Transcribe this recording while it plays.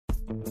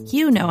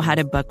You know how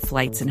to book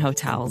flights and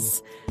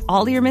hotels.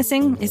 All you're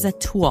missing is a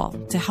tool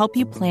to help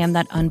you plan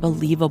that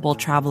unbelievable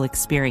travel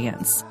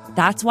experience.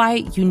 That's why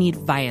you need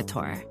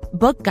Viator.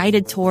 Book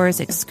guided tours,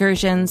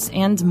 excursions,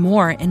 and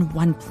more in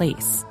one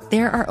place.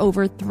 There are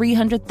over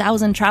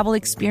 300,000 travel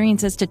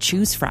experiences to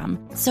choose from,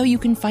 so you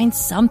can find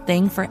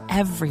something for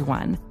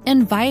everyone.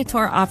 And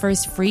Viator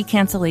offers free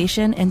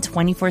cancellation and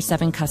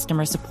 24/7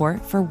 customer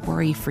support for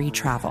worry-free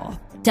travel.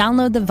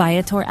 Download the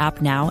Viator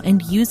app now and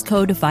use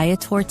code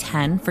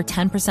Viator10 for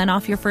 10%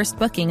 off your first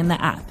booking in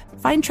the app.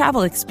 Find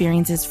travel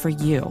experiences for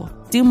you.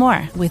 Do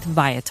more with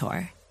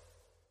Viator.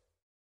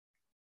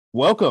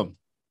 Welcome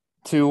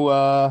to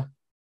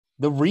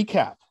the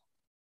recap.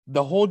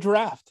 The whole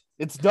draft.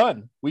 It's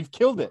done. We've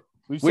killed it.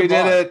 We did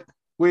it.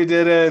 We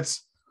did it.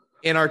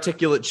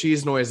 Inarticulate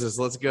cheese noises.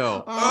 Let's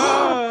go.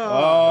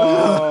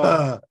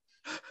 Oh.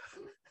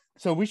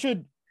 So we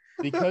should,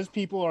 because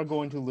people are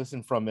going to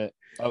listen from it,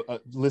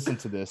 listen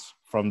to this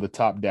from the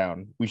top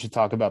down. We should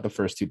talk about the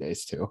first 2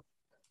 days too.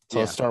 So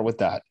let's start with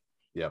that.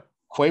 Yep.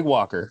 Quay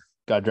Walker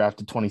got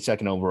drafted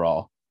 22nd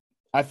overall.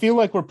 I feel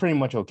like we're pretty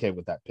much okay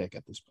with that pick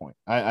at this point.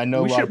 I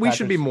know we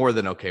should be more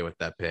than okay with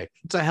that pick.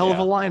 It's a hell of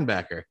a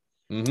linebacker.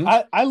 Mm-hmm.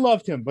 I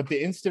loved him, but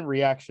the instant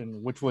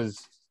reaction, which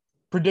was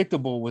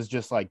predictable, was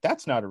just like,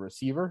 that's not a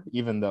receiver,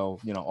 even though,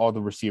 all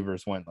the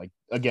receivers went like,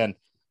 again,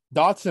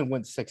 Dotson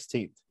went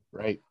 16th,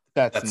 right?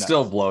 That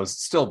still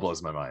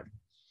blows my mind.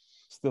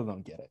 Still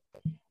don't get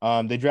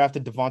it. They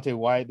drafted Devontae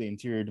Wyatt, the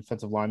interior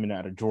defensive lineman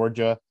out of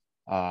Georgia,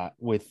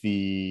 with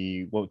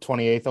the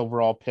 28th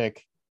overall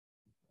pick.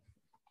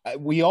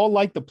 We all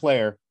like the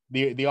player.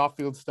 The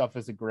off-field stuff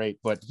isn't great,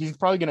 but he's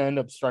probably going to end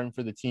up starting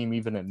for the team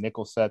even in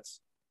nickel sets.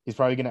 He's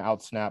probably going to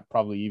outsnap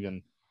probably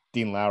even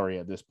Dean Lowry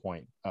at this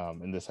point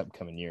in this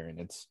upcoming year. And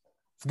it's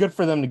good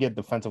for them to get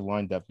defensive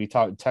line depth.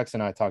 Tex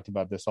and I talked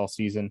about this all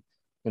season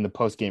in the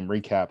post-game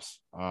recaps.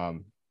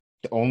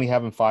 Only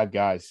having 5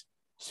 guys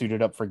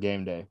suited up for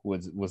game day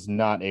was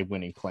not a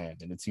winning plan.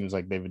 And it seems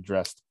like they've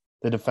addressed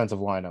the defensive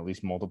line at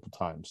least multiple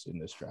times in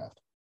this draft.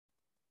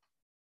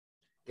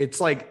 It's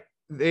like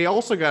they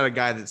also got a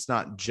guy that's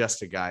not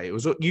just a guy. It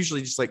was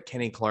usually just like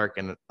Kenny Clark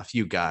and a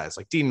few guys.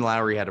 Like Dean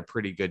Lowry had a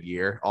pretty good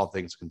year, all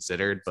things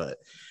considered, but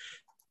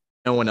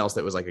no one else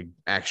that was like an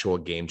actual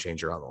game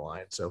changer on the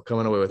line. So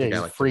coming away with a guy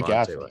like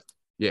Devontae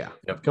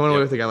Wyatt. Coming away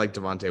with a guy like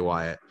Devontae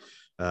Wyatt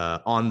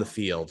on the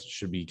field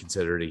should be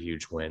considered a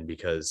huge win,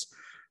 because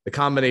the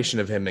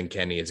combination of him and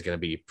Kenny is going to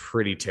be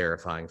pretty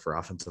terrifying for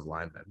offensive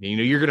linemen.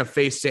 You're going to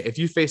face, if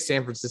you face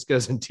San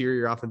Francisco's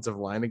interior offensive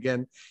line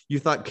again, you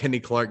thought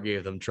Kenny Clark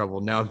gave them trouble.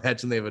 Now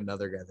imagine they have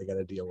another guy they got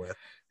to deal with.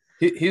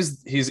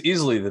 He's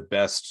easily the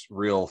best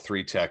real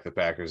 3-tech the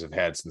Packers have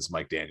had since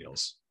Mike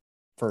Daniels.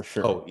 For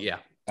sure. Oh, yeah.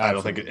 I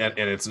don't think and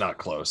it's not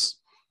close.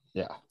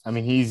 Yeah. I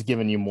mean, he's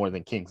given you more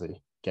than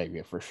Kingsley gave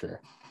you for sure.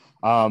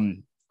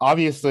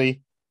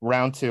 Obviously,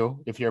 round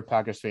 2, if you're a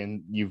Packers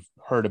fan, you've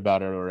heard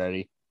about it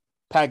already.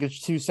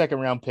 Packaged 2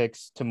 second-round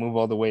picks to move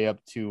all the way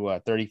up to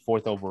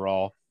 34th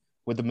overall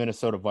with the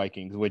Minnesota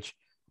Vikings, which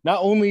not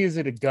only is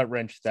it a gut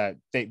wrench that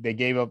they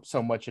gave up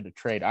so much in a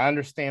trade. I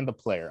understand the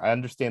player. I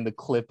understand the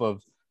clip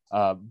of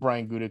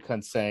Brian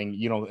Gutekunst saying,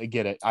 I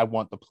get it. I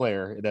want the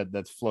player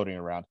that's floating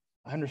around.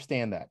 I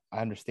understand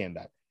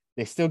that.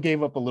 They still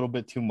gave up a little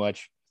bit too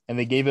much, and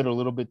they gave it a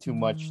little bit too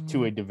much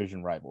to a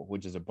division rival,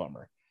 which is a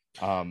bummer.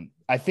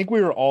 I think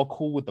we were all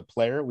cool with the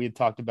player. We had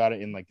talked about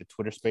it in like the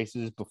Twitter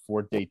spaces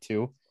before day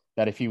 2.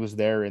 That if he was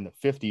there in the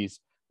 50s,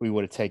 we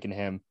would have taken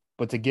him.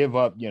 But to give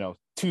up,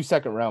 2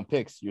 second-round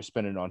picks, you're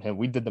spending on him.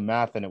 We did the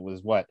math, and it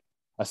was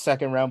a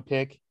second-round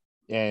pick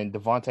and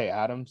Devontae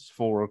Adams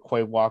for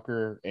Quay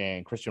Walker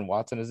and Christian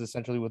Watson is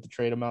essentially what the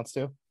trade amounts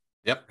to.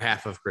 Yep,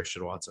 half of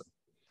Christian Watson.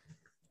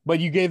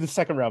 But you gave the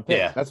second-round pick.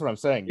 Yeah. That's what I'm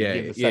saying. You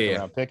gave the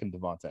second-round pick in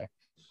Devontae.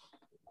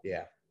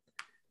 Yeah.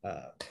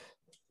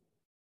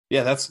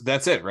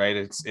 That's it, right?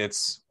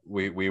 It's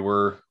we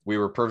were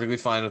perfectly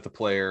fine with the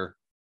player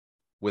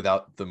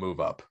without the move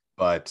up,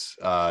 but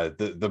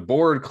the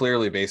board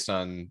clearly, based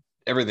on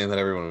everything that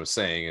everyone was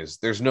saying, is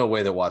there's no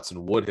way that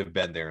Watson would have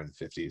been there in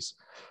the 50s,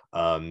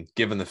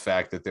 given the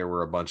fact that there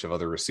were a bunch of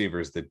other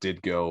receivers that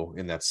did go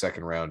in that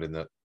second round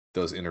in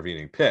those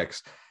intervening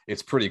picks.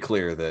 It's pretty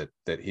clear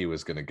that he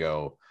was going to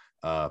go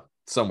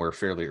somewhere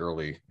fairly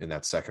early in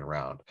that second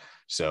round.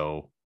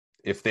 So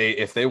if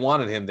they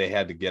wanted him, they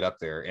had to get up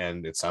there,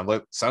 and it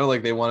sounded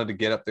like they wanted to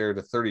get up there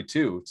to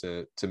 32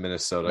 to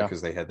Minnesota,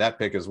 because they had that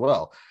pick as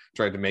well.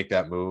 Tried to make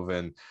that move,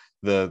 and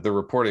the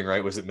reporting,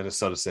 right, was that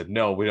Minnesota said,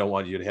 no, we don't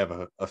want you to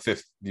have a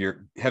fifth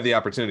year, have the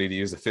opportunity to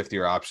use a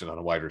 5th-year option on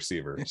a wide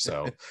receiver.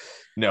 So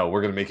no,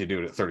 we're going to make you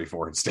do it at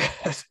 34 instead.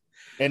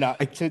 And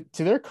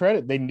to their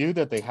credit, they knew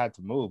that they had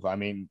to move. I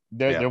mean,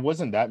 there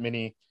wasn't that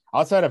many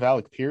outside of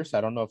Alec Pierce.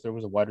 I don't know if there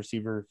was a wide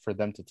receiver for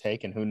them to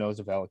take, and who knows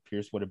if Alec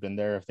Pierce would have been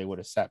there if they would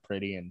have sat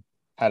pretty and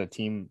had a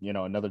team,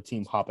 another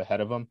team hop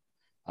ahead of them.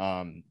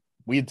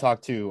 We had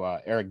talked to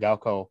Eric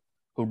Galco,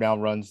 who now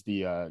runs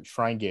the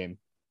Shrine Game,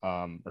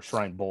 or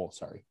Shrine Bowl.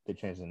 Sorry, they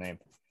changed the name,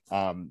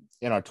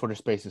 in our Twitter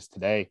spaces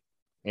today.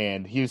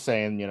 And he was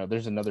saying,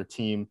 there's another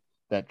team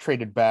that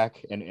traded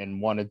back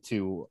and wanted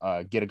to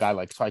get a guy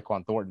like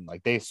Tyquan Thornton.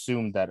 Like they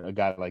assumed that a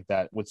guy like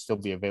that would still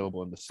be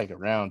available in the second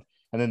round,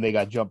 and then they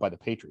got jumped by the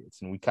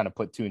Patriots. And we kind of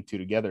put 2 and 2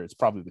 together. It's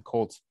probably the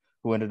Colts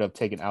who ended up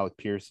taking Alec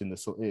Pierce in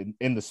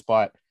the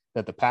spot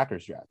that the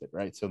Packers drafted,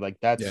 right? So like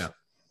that's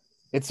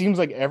It seems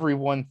like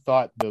everyone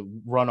thought the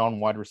run on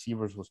wide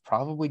receivers was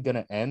probably going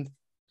to end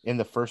in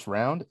the first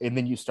round, and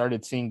then you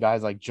started seeing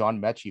guys like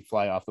John Mechie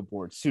fly off the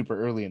board super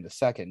early in the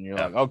second, and you're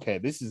like, okay,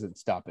 this isn't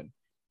stopping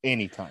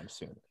anytime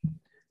soon.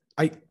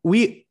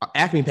 Acme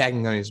Packing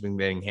Company has been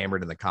getting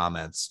hammered in the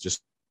comments, just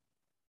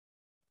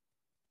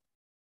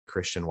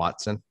Christian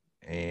Watson,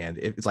 and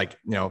it's like,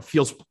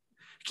 feels.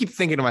 I keep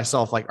thinking to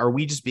myself, like, are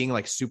we just being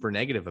like super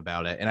negative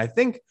about it? And I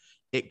think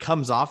it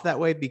comes off that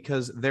way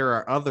because there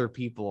are other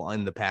people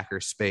in the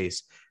Packers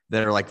space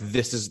that are like,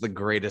 this is the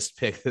greatest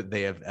pick that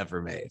they have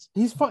ever made.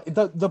 He's fine.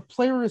 The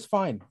player is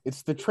fine.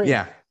 It's the trade.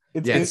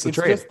 It's the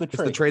trade. It's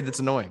the trade that's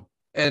annoying.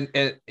 And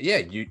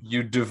you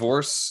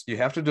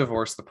have to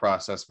divorce the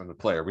process from the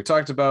player. We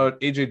talked about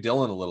AJ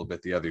Dillon a little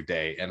bit the other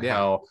day and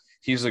how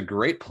he's a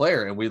great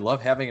player and we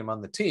love having him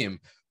on the team,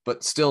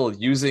 but still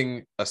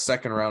using a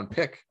second round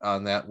pick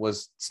on that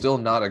was still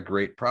not a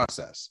great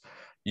process.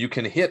 You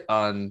can hit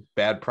on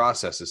bad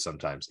processes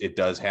sometimes. It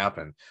does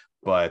happen,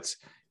 but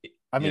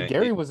I mean,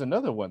 Gary was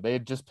another one. They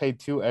had just paid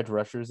 2 edge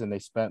rushers and they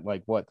spent the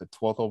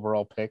 12th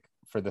overall pick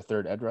for the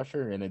 3rd edge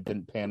rusher, and it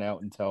didn't pan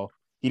out until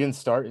he didn't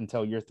start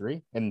until year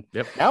 3. And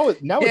now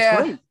it's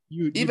great.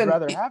 You'd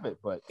rather have it,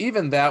 but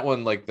even that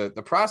one, like the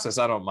process,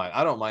 I don't mind.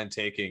 I don't mind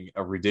taking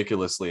a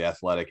ridiculously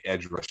athletic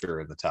edge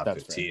rusher in the top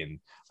 15.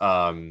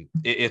 Right.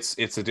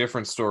 It's a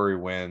different story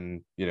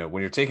when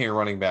you're taking a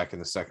running back in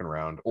the second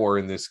round, or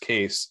in this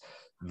case,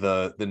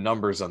 the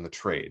numbers on the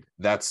trade.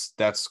 That's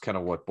kind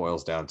of what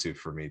boils down to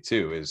for me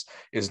too,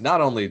 is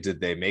not only did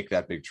they make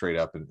that big trade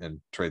up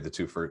and trade the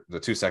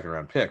 2 second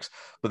round picks,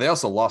 but they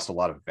also lost a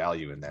lot of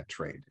value in that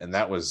trade. And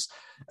that was,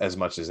 as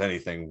much as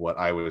anything, what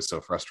I was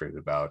so frustrated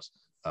about,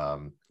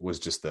 was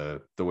just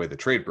the way the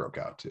trade broke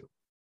out too.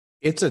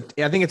 I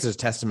think it's a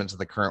testament to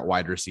the current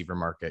wide receiver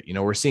market.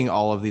 We're seeing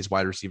all of these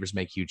wide receivers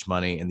make huge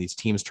money, and these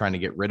teams trying to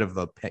get rid of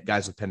the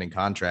guys with pending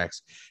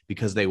contracts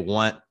because they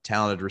want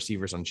talented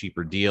receivers on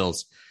cheaper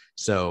deals.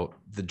 So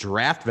the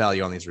draft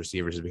value on these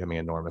receivers is becoming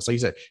enormous. Like you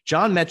said,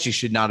 John Mechie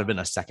should not have been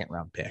a second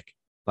round pick.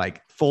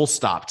 Like, full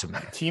stop to me.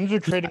 Teams are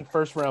trading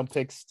first round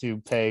picks to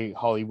pay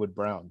Hollywood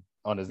Brown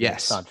on his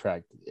next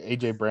contract.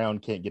 AJ Brown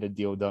can't get a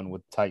deal done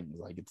with Titans.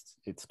 Like,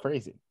 it's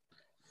crazy.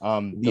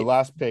 The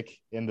last pick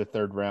in the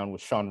 3rd round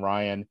was Sean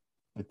Ryan,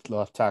 the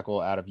left tackle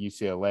out of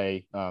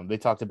UCLA. They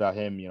talked about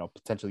him,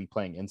 potentially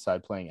playing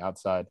inside, playing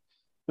outside.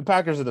 The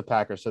Packers are the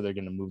Packers, so they're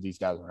going to move these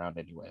guys around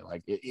anyway.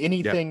 Like,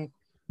 anything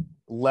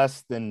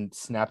less than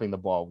snapping the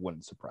ball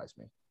wouldn't surprise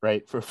me,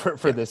 right?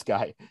 For this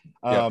guy.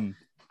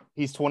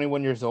 He's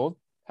 21 years old,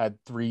 had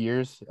 3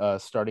 years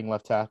starting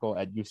left tackle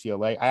at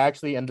UCLA. I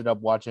actually ended up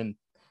watching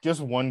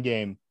just one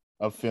game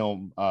of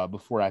film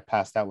before I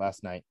passed out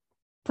last night.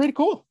 Pretty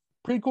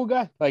cool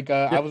guy. Like,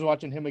 I was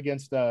watching him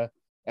against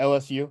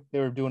LSU. They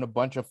were doing a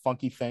bunch of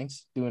funky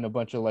things, doing a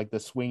bunch of the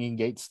swinging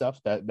gate stuff,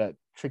 that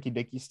tricky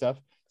dicky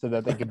stuff, so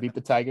that they could beat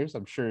the Tigers.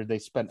 I'm sure they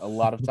spent a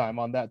lot of time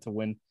on that to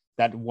win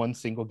that one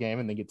single game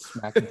and they get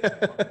smacked.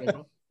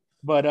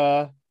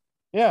 But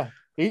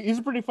he's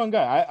a pretty fun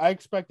guy. I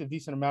expect a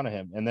decent amount of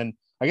him. And then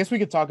I guess we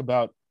could talk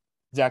about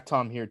Zach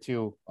Tom here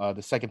too,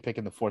 the second pick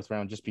in the 4th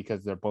round, just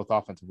because they're both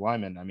offensive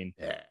linemen. I mean,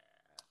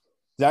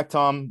 Zach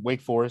Tom,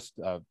 Wake Forest,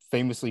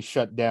 famously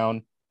shut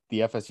down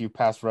the FSU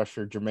pass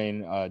rusher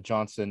Jermaine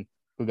Johnson,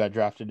 who got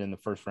drafted in the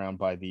 1st round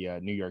by the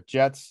New York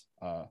Jets.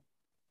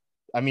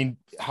 I mean,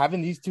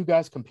 having these two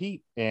guys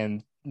compete,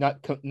 and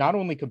not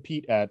only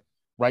compete at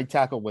right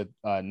tackle with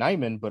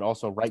Nijman, but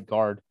also right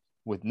guard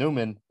with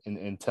Newman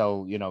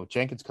until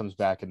Jenkins comes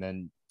back, and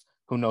then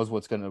who knows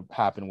what's going to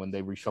happen when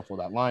they reshuffle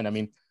that line. I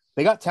mean,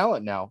 they got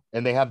talent now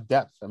and they have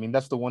depth. I mean,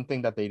 that's the one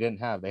thing that they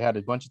didn't have. They had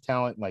a bunch of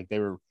talent. Like, they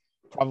were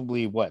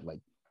probably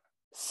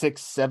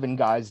 6-7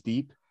 guys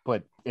deep,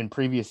 but in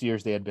previous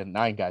years they had been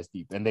 9 guys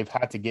deep, and they've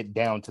had to get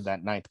down to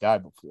that 9th guy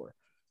before.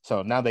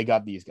 So now they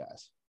got these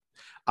guys.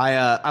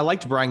 I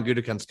liked Brian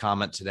Gutekunst's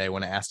comment today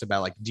when I asked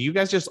about, do you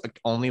guys just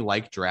only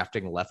like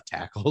drafting left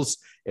tackles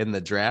in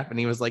the draft? And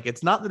he was like,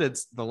 it's not that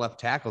it's the left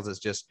tackles. It's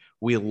just,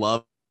 we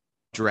love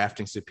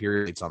drafting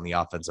superior athletes on the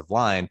offensive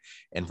line.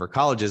 And for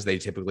colleges, they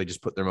typically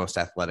just put their most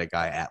athletic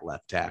guy at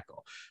left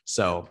tackle.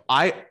 So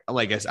I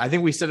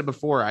think we said it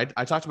before. I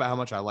talked about how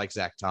much I like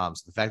Zach Tom.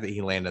 So the fact that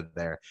he landed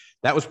there,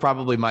 that was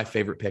probably my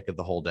favorite pick of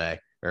the whole day,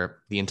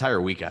 or the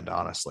entire weekend,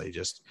 honestly.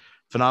 Just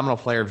phenomenal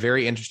player,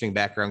 very interesting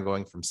background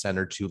going from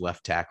center to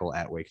left tackle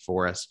at Wake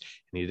Forest.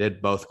 And he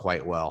did both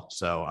quite well.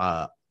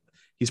 So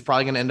he's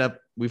probably going to end up,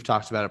 we've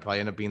talked about it,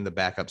 probably end up being the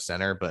backup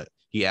center, but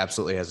he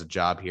absolutely has a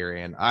job here.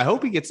 And I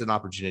hope he gets an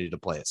opportunity to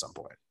play at some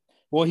point.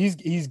 Well,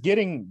 he's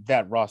getting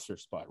that roster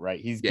spot, right?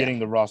 He's getting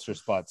the roster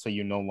spot. So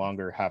you no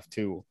longer have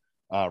to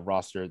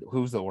roster.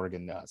 Who's the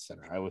Oregon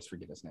center? I always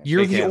forget his name.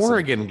 You're Jake the Hansen.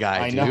 Oregon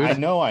guy, dude. I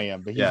know I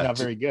am, but he's Yeah, not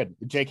very good.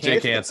 Jake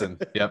Jake Hansen.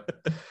 Hansen. Yep.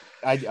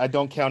 I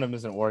don't count him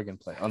as an Oregon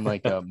player,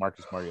 unlike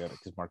Marcus Mariota,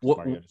 because Marcus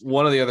Mariota.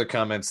 One of the other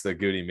comments that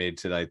Goody made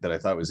tonight that I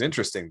thought was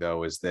interesting,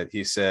 though, is that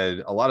he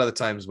said a lot of the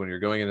times when you're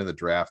going into the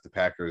draft, the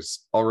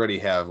Packers already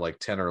have like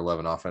 10 or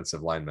 11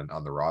 offensive linemen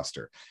on the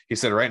roster. He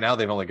said right now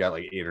they've only got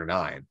like 8 or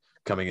 9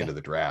 coming into the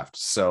draft.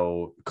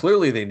 So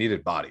clearly they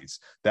needed bodies.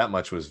 That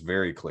much was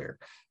very clear.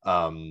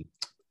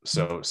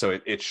 So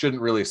it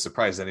shouldn't really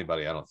surprise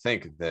anybody, I don't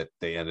think, that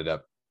they ended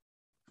up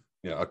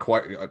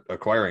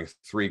acquiring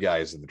 3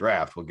 guys in the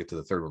draft. We'll get to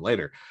the third one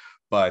later,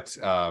 but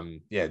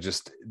and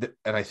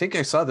I think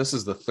I saw this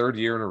is the 3rd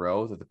year in a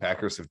row that the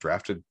Packers have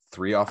drafted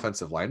 3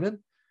 offensive linemen.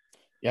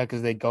 Yeah,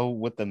 because they go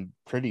with them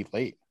pretty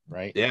late,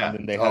 right? Yeah, and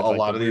then they have a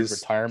lot of these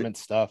retirement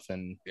stuff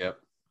and yep.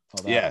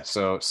 Yeah,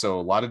 so a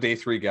lot of day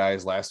 3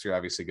 guys last year,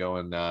 obviously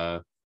going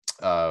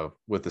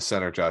with the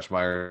center Josh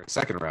Meyer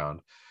 2nd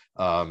round.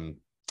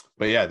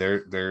 But yeah,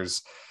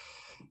 there's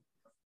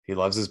he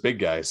loves his big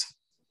guys.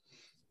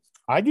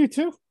 I do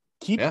too.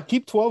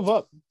 Keep 12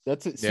 up.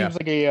 Seems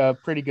like a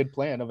pretty good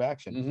plan of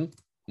action.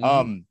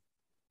 Mm-hmm.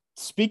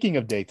 Speaking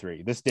of day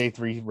 3, this day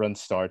 3 run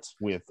starts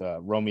with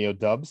Romeo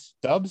Doubs.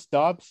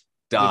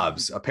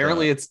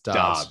 Apparently it's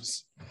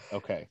Dobbs.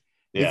 Okay.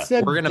 Yeah,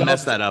 we're gonna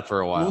mess that up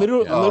for a while.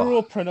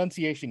 Literal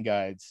pronunciation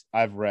guides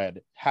I've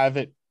read have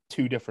it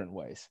 2 different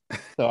ways,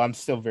 so I'm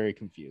still very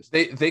confused.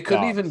 They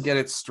couldn't even get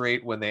it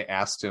straight when they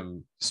asked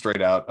him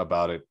straight out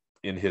about it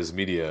in his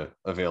media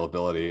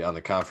availability on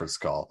the conference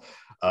call.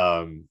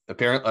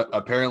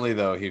 Apparently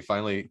though, he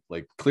finally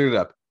cleared it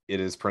up. It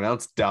is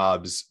pronounced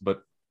Dobbs,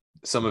 but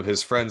some of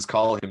his friends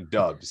call him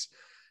Dubs,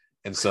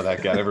 and so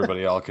that got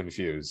everybody all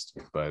confused.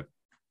 But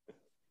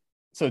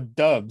so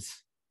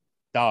Dobbs.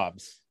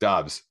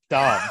 Back-to-back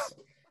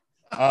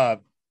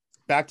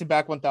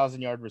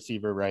 1,000-yard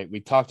receiver, right?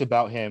 We talked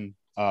about him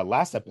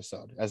last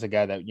episode as a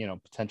guy that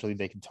potentially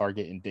they can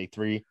target in day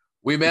 3.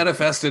 We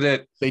manifested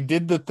it. They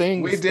did the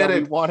things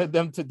we wanted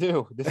them to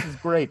do. This is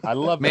great. I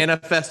love it.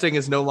 Manifesting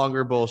is no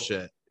longer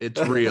bullshit. It's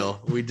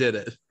real. We did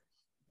it.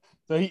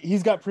 So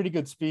he's got pretty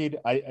good speed.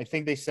 I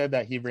think they said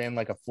that he ran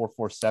like a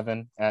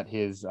 4.47 at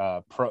his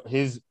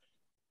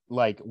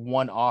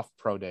one-off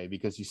pro day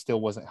because he still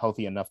wasn't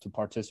healthy enough to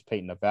participate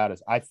in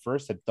Nevada's. I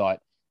first had thought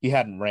he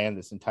hadn't ran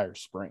this entire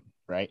spring,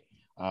 right?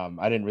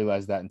 I didn't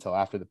realize that until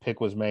after the pick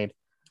was made.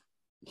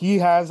 He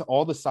has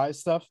all the size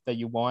stuff that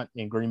you want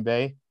in Green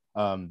Bay.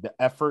 The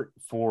effort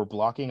for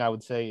blocking, I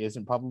would say,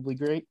 isn't probably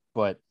great,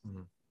 but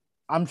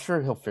I'm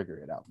sure he'll figure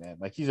it out, man.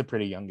 He's a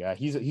pretty young guy.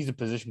 He's a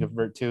position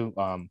convert too.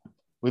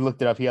 We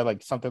looked it up. He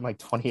had something like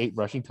 28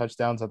 rushing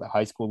touchdowns at the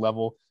high school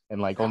level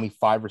and only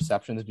 5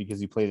 receptions because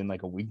he played in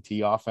a weak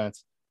T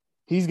offense.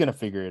 He's going to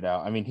figure it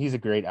out. I mean, he's a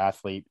great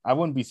athlete. I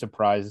wouldn't be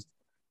surprised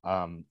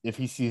if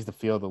he sees the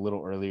field a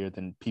little earlier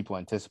than people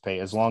anticipate,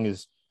 as long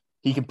as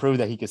he can prove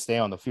that he can stay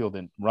on the field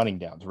in running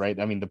downs, right?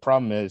 I mean, the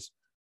problem is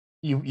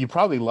you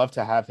probably love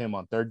to have him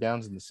on 3rd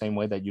downs in the same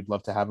way that you'd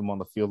love to have him on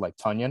the field like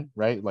Tunyon,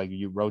 right?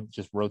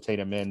 Just rotate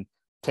him in,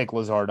 take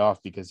Lazard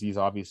off because he's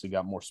obviously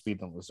got more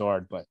speed than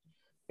Lazard. But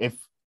if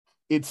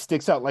it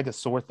sticks out like a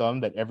sore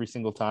thumb that every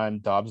single time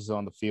Dobbs is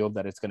on the field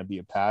that it's going to be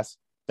a pass,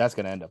 that's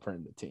going to end up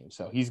hurting the team.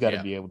 So he's got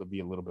to be able to be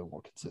a little bit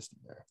more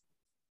consistent there.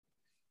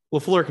 Well,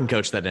 Fleur can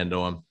coach that into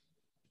him.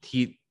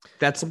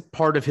 That's a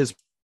part of his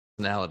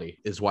personality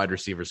is wide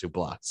receivers who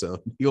block.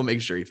 So he'll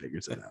make sure he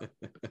figures it out.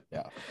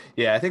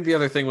 Yeah. I think the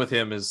other thing with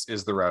him is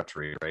the route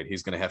tree, right?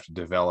 He's going to have to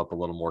develop a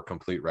little more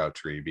complete route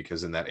tree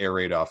because in that air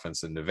raid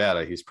offense in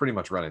Nevada, he's pretty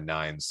much running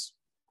 9s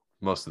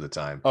most of the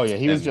time. Oh yeah,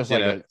 he was just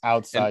an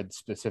outside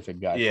specific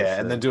guy. Yeah,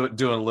 sure. And then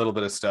doing a little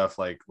bit of stuff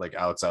like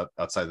outside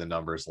the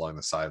numbers along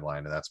the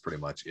sideline, and that's pretty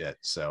much it.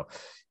 So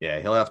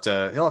yeah, he'll have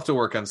to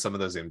work on some of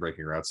those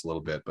in-breaking routes a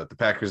little bit. But the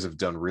Packers have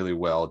done really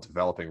well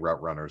developing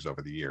route runners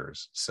over the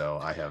years. So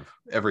I have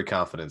every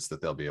confidence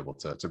that they'll be able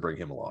to bring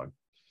him along.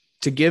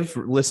 To give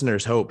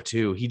listeners hope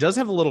too, he does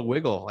have a little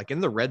wiggle. In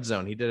the red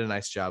zone, he did a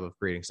nice job of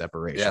creating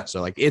separation. Yeah.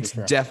 So it's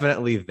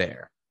definitely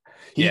there.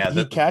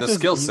 The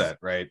skill set,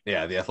 right?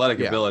 Yeah, the athletic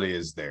ability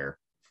is there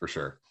for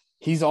sure.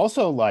 He's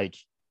also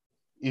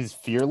is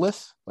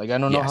fearless. I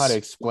don't know how to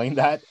explain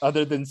that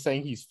other than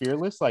saying he's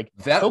fearless.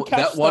 He'll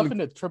catch stuff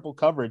into triple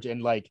coverage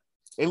and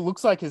it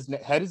looks like his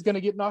head is going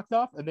to get knocked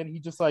off, and then he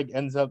just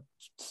ends up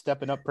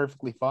stepping up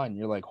perfectly fine.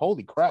 You're like,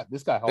 holy crap,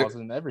 this guy hauls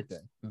in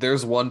everything.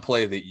 There's one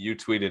play that you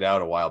tweeted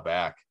out a while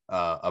back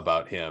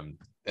about him,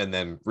 and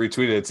then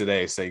retweeted it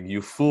today saying,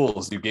 "You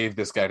fools, you gave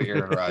this guy to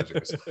Aaron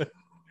Rodgers."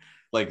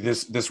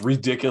 This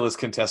ridiculous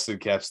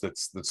contested catch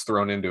that's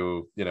thrown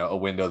into a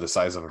window the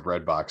size of a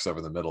bread box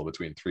over the middle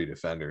between 3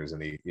 defenders,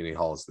 and he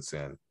hauls this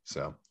in.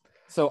 So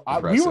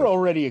we were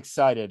already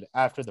excited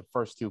after the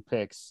first 2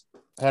 picks.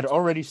 Had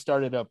already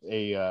started up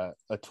a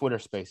Twitter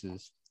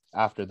Spaces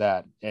after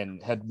that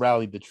and had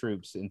rallied the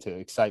troops into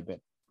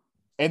excitement.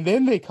 And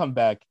then they come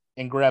back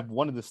and grab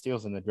one of the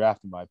steals in the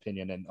draft, in my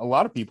opinion, and a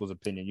lot of people's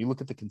opinion. You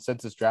look at the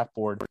consensus draft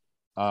board.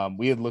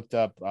 We had looked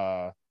up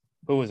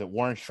who was it?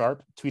 Warren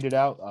Sharp tweeted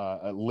out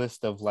a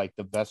list of like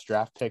the best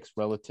draft picks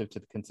relative to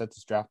the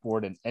consensus draft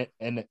board,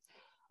 and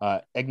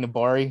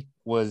Egnabari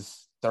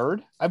was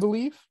third, I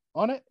believe,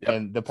 on it. Yep.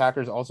 And the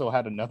Packers also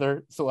had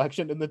another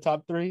selection in the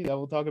top 3 that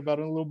we'll talk about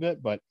in a little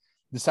bit. But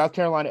the South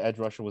Carolina edge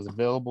rusher was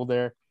available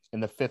there in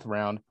the 5th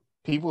round.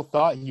 People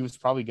thought he was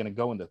probably going to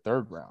go in the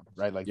 3rd round,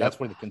 right? Like that's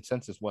where the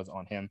consensus was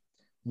on him.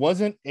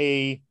 Wasn't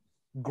a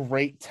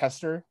great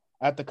tester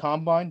at the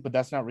combine, but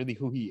that's not really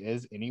who he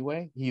is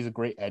anyway. He's a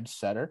great edge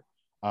setter.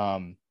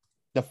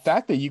 The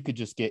fact that you could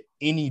just get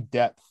any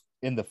depth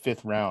in the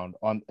 5th round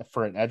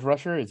for an edge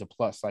rusher is a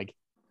plus. Like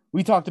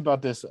we talked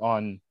about this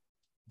on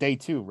day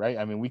 2, right?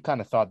 I mean, we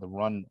kind of thought the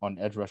run on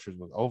edge rushers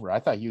was over. I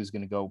thought he was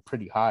going to go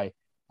pretty high,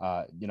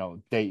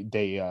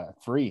 day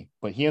 3,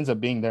 but he ends up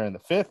being there in the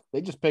 5th.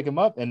 They just pick him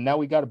up, and now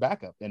we got a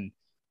backup. And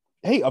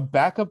hey, a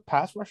backup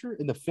pass rusher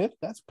in the 5th,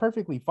 that's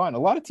perfectly fine. A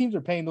lot of teams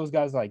are paying those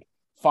guys like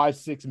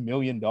 $5-6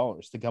 million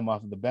to come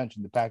off of the bench,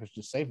 and the Packers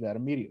just saved that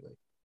immediately.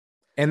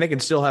 And they can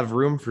still have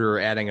room for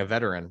adding a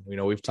veteran.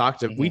 We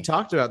talked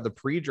about the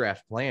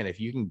pre-draft plan. If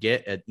you can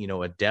get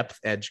a depth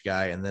edge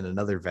guy and then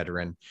another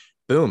veteran,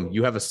 boom,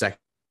 you have a second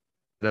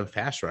of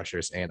pass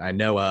rushers. And I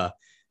know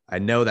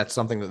that's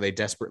something that they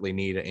desperately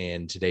need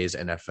in today's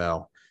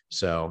NFL.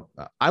 So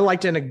I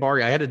liked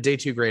Enagbari. I had a day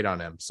 2 grade on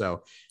him.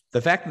 So the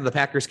fact that the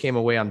Packers came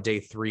away on day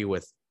 3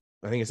 with,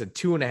 I think it's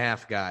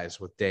 2.5 guys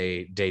with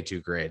day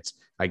 2 grades,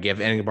 I give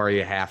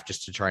Enagbari a half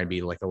just to try and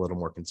be like a little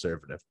more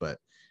conservative. But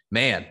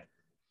man,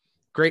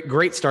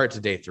 great start to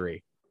day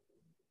 3.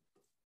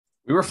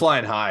 We were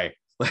flying high.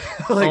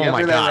 After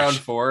that round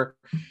 4,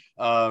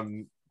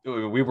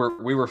 we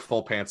were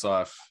full pants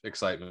off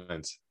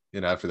excitement,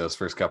 after those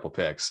first couple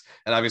picks.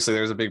 And obviously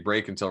there's a big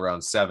break until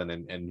round 7.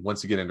 And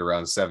once you get into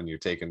round 7,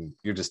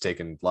 you're just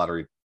taking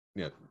lottery,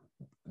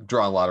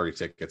 drawing lottery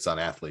tickets on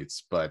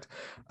athletes. But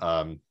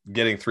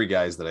getting 3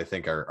 guys that I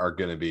think are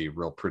going to be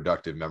real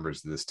productive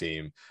members of this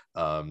team,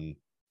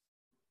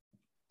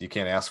 you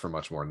can't ask for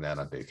much more than that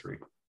on day 3.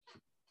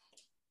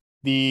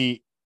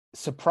 The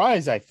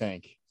surprise, I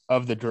think,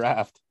 of the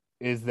draft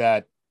is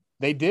that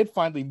they did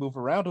finally move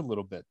around a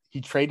little bit. He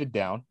traded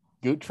down.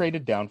 Goot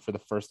traded down for the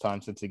first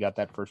time since he got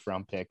that first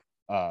round pick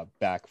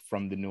back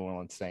from the New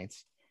Orleans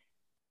Saints.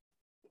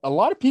 A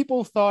lot of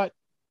people thought,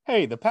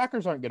 hey, the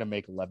Packers aren't going to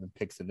make 11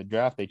 picks in the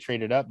draft. They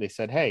traded up. They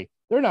said, hey,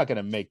 they're not going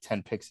to make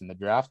 10 picks in the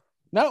draft.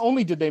 Not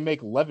only did they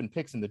make 11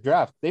 picks in the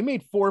draft, they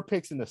made 4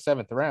 picks in the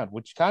 7th round,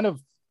 which kind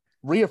of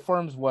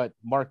reaffirms what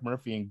Mark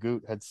Murphy and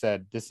Goot had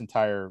said this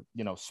entire,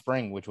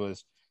 spring, which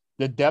was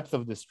the depth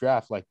of this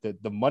draft. Like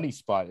the money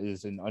spot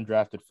is in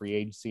undrafted free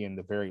agency in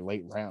the very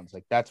late rounds.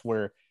 Like that's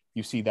where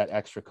you see that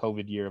extra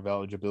COVID year of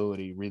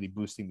eligibility really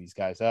boosting these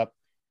guys up.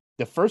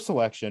 The first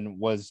selection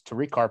was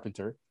Tariq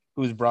Carpenter,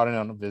 who was brought in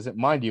on a visit.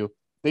 Mind you,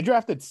 they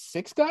drafted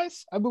 6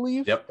 guys, I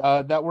believe,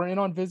 that were in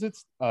on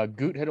visits.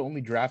 Goot had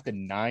only drafted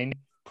 9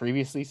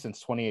 previously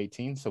since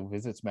 2018, so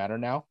visits matter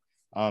now.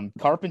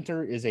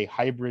 Carpenter is a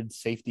hybrid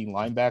safety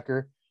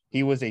linebacker.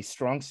 He was a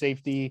strong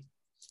safety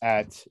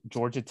at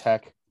Georgia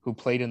Tech who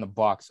played in the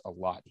box a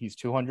lot. He's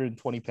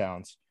 220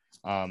 pounds,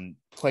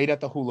 played at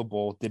the Hula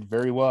Bowl, did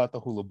very well at the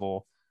Hula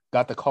Bowl,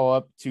 got the call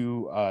up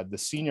to the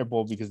Senior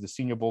Bowl because the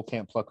Senior Bowl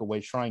can't pluck away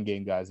Shrine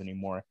Game guys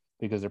anymore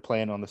because they're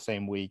playing on the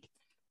same week.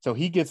 So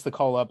he gets the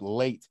call up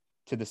late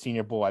to the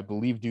Senior Bowl, I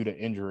believe, due to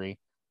injury.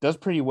 Does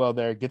pretty well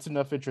there, gets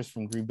enough interest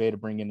from Green Bay to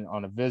bring in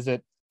on a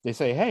visit. They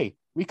say, hey,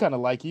 we kind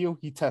of like you.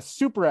 He tests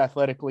super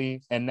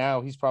athletically, and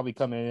now he's probably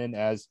coming in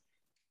as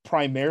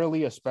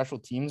primarily a special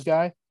teams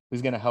guy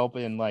who's going to help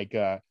in like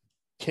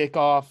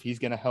kickoff. He's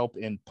going to help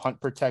in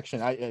punt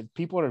protection.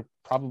 People are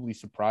probably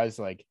surprised,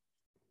 like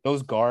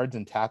those guards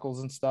and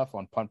tackles and stuff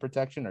on punt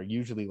protection are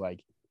usually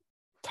like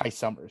Ty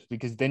Summers,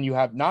 because then you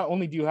have, not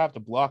only do you have to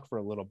block for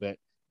a little bit,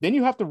 then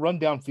you have to run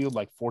downfield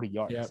like 40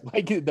 yards. Yep.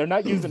 Like they're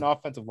not using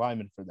offensive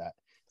linemen for that.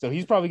 So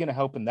he's probably going to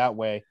help in that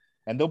way.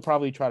 And they'll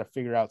probably try to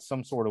figure out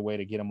some sort of way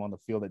to get him on the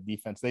field at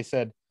defense. They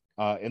said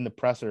in the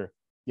presser,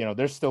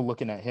 they're still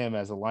looking at him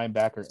as a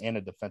linebacker and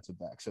a defensive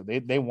back. So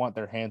they want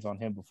their hands on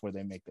him before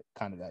they make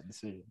that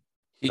decision.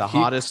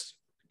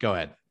 Go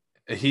ahead.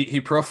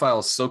 He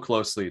profiles so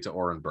closely to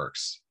Oren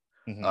Burks.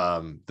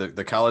 Mm-hmm.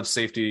 The college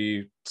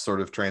safety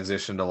sort of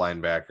transition to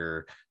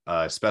linebacker,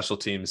 special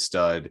teams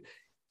stud.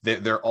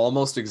 They're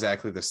almost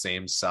exactly the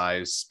same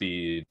size,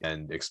 speed,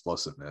 and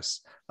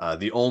explosiveness.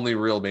 The only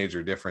real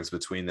major difference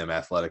between them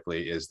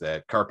athletically is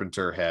that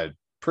Carpenter had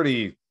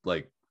pretty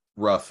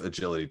rough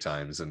agility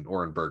times, and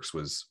Oren Burks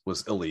was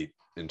elite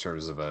in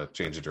terms of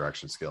change of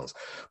direction skills.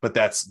 But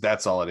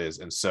that's all it is.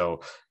 And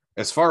so,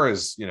 as far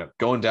as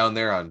going down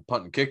there on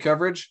punt and kick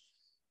coverage,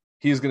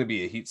 he's going to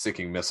be a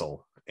heat-seeking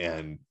missile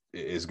and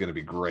is going to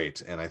be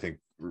great. And I think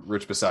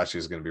Rich Bisaccia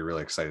is going to be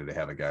really excited to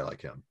have a guy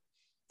like him.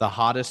 The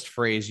hottest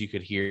phrase you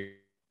could hear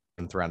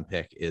in round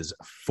pick is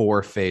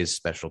 4-phase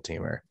special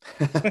teamer.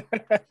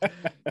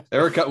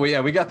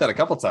 We got that a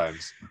couple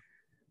times.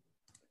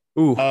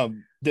 Ooh.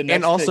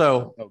 And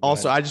also,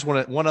 I just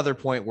want one other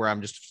point where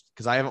I'm just,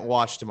 because I haven't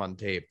watched him on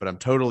tape, but I'm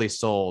totally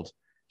sold.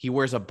 He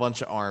wears a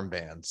bunch of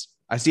armbands.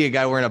 I see a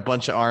guy wearing a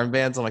bunch of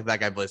armbands. I'm like,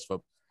 that guy plays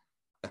football.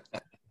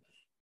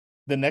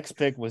 The next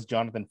pick was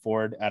Jonathan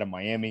Ford out of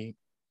Miami.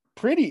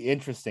 Pretty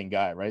interesting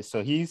guy, right?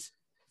 So he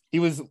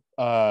was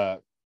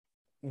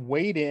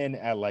weighed in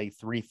at like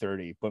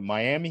 330, but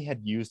Miami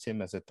had used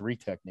him as a 3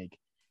 technique,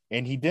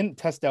 and he didn't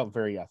test out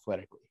very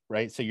athletically,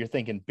 right? So you're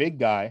thinking big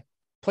guy,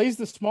 plays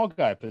the small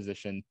guy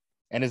position,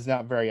 and is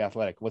not very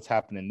athletic. What's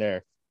happening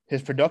there?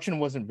 His production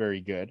wasn't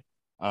very good.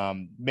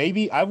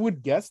 Maybe I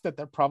would guess that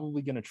they're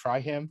probably going to try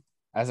him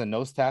as a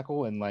nose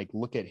tackle and like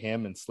look at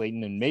him and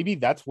Slayton, and maybe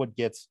that's what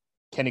gets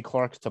Kenny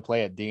Clark to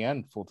play at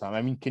DN full time.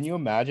 I mean, can you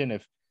imagine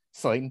if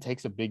Slayton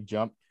takes a big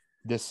jump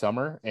this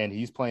summer and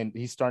he's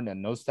starting at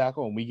nose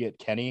tackle, and we get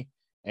Kenny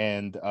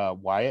and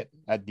Wyatt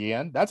at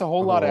DN? That's a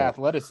whole lot of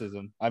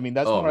athleticism. I mean,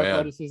 that's more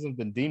athleticism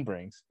than Dean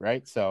brings,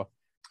 right? So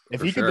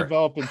if he could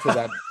develop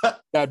into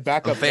that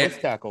backup nose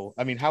tackle,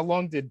 I mean, how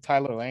long did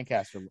Tyler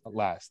Lancaster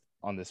last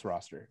on this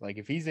roster? Like,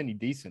 if he's any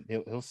decent,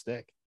 he'll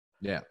stick.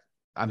 Yeah.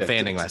 I'm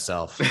fanning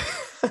myself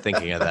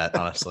thinking of that,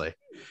 honestly.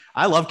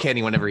 I love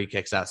Kenny whenever he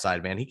kicks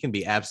outside, man. He can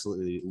be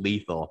absolutely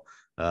lethal.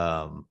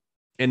 And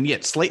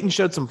yet Slayton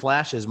showed some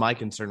flashes. My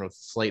concern with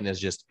Slayton is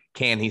just,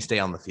 can he stay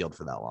on the field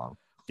for that long?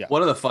 Yeah.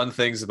 One of the fun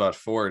things about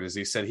Ford is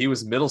he said he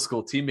was middle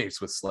school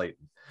teammates with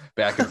Slayton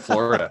back in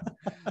Florida.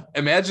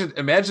 Imagine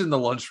the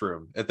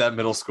lunchroom at that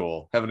middle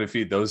school having to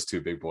feed those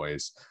two big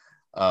boys.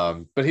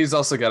 But he's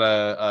also got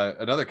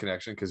another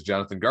connection because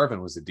Jonathan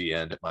Garvin was a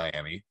DN at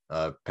Miami,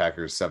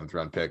 Packers 7th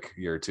round pick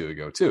a year or two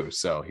ago too.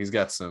 So he's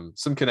got some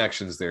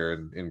connections there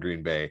in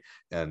Green Bay,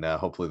 and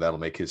hopefully that'll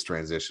make his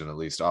transition, at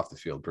least off the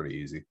field, pretty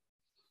easy.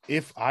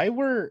 If I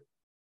were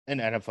an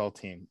NFL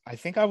team, I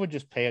think I would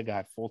just pay a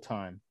guy full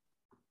time,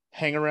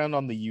 hang around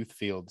on the youth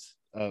fields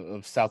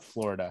of South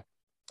Florida,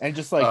 and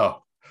just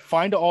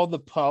find all the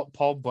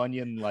Paul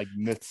Bunyan like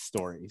myth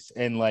stories,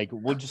 and like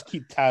we'll just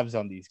keep tabs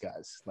on these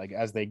guys like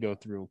as they go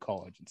through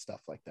college and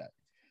stuff like that.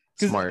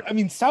 Smart. I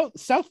mean,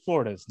 South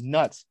Florida is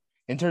nuts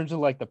in terms of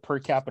like the per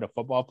capita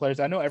football players.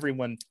 I know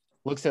everyone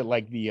looks at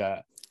like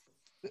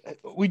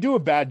we do a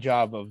bad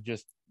job of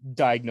just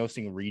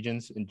diagnosing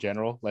regions in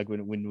general, like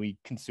when we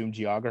consume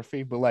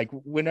geography, but like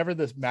whenever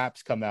the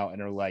maps come out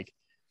and are like,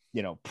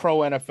 you know, pro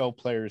NFL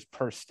players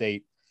per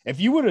state, if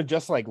you would have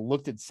just like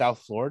looked at South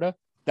Florida,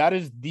 that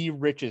is the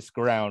richest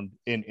ground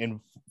in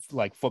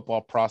like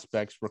football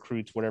prospects,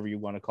 recruits, whatever you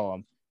want to call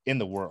them, in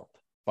the world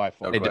by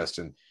far. No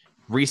question.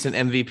 Recent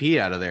MVP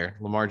out of there,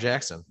 Lamar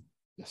Jackson.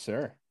 Yes,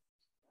 sir.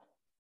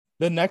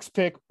 The next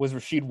pick was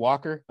Rasheed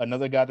Walker,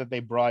 another guy that they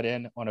brought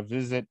in on a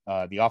visit,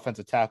 the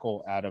offensive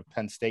tackle out of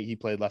Penn State. He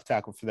played left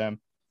tackle for them.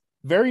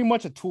 Very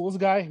much a tools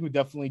guy who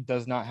definitely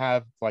does not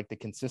have like the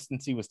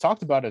consistency. Was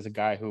talked about as a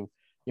guy who,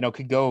 you know,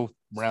 could go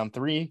round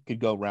 3, could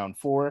go round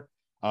 4.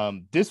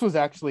 This was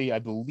actually, I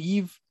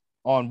believe,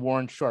 on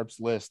Warren Sharp's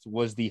list,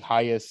 was the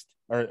highest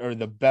or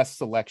the best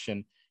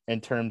selection in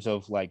terms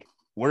of like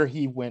where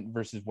he went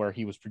versus where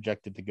he was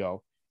projected to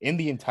go in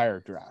the entire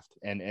draft.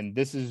 And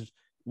this is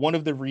one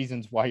of the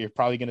reasons why you're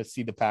probably going to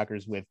see the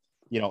Packers with,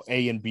 you know,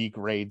 A and B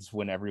grades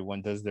when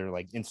everyone does their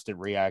like instant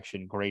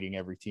reaction grading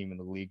every team in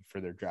the league for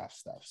their draft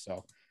stuff.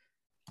 So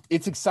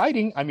it's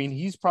exciting. I mean,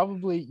 he's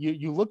probably,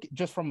 you look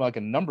just from like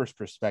a numbers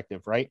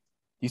perspective, right?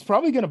 He's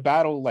probably going to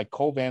battle like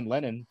Cole Van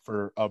Lennon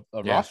for a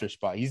roster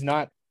spot. He's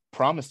not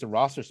promised a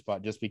roster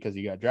spot just because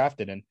he got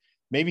drafted, and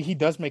maybe he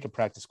does make a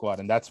practice squad,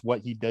 and that's what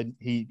he did.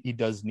 He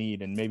does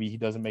need, and maybe he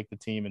doesn't make the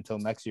team until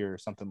next year or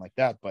something like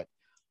that. But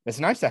it's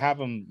nice to have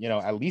him, you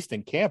know, at least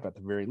in camp at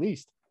the very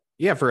least.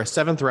 Yeah, for a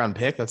 7th round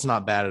pick, that's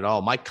not bad at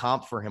all. My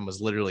comp for him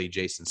was literally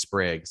Jason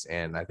Spriggs,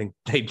 and I think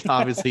they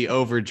obviously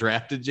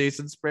overdrafted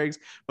Jason Spriggs,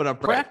 but a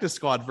practice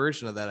squad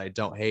version of that I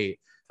don't hate.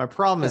 My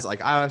problem is,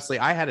 like, honestly,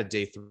 I had a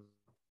day 3,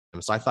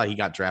 so I thought he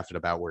got drafted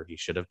about where he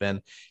should have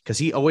been because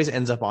he always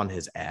ends up on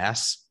his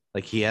ass.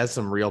 Like, he has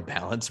some real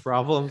balance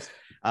problems.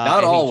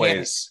 Not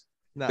always.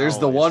 There's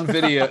the one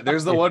video.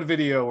 There's the one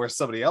video where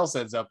somebody else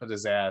ends up in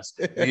his ass.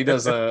 And he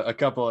does a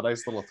couple of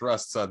nice little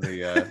thrusts on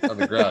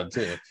the ground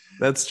too.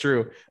 That's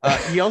true.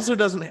 He also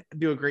doesn't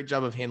do a great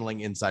job of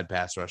handling inside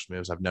pass rush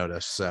moves, I've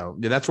noticed. So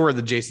yeah, that's where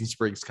the Jason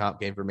Spriggs comp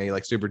came for me.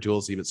 Like, super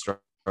tools, he even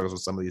struggles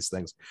with some of these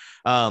things.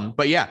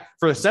 But yeah,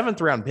 for the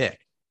 7th round pick,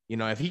 you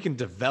know, if he can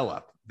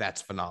develop,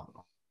 that's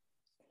phenomenal.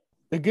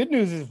 The good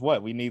news is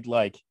what we need,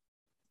 like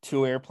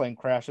 2 airplane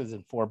crashes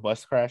and 4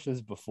 bus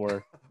crashes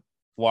before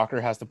Walker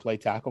has to play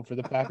tackle for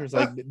the Packers.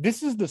 Like,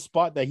 this is the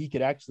spot that he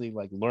could actually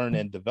like learn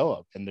and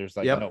develop, and there's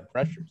like no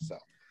pressure. So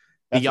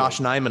the Josh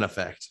Nijman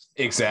effect.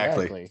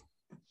 Exactly.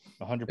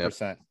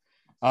 100%.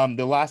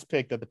 The last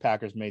pick that the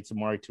Packers made,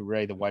 Samori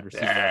Toure, the wide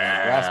receiver out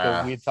of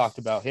Nebraska. We had talked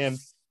about him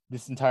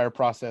this entire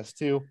process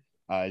too.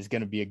 Is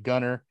going to be a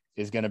gunner,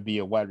 is going to be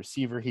a wide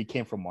receiver. He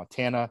came from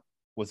Montana,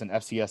 was an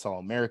FCS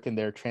All-American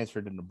there,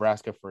 transferred to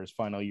Nebraska for his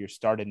final year,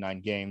 started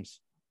 9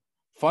 games.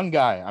 Fun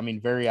guy. I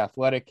mean, very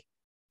athletic.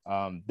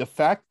 The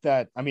fact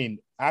that, I mean,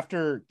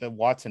 after the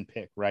Watson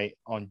pick, right,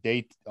 on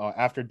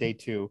after day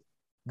 2,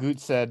 Goot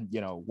said,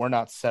 you know, we're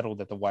not settled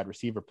at the wide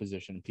receiver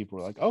position. And people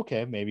were like,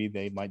 okay, maybe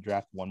they might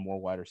draft one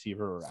more wide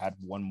receiver or add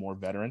one more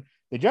veteran.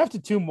 They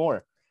drafted 2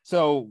 more.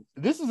 So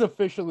this is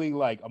officially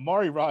like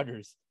Amari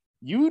Rodgers.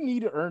 You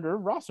need to earn a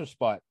roster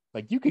spot.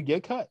 Like you could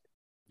get cut.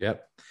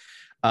 Yep.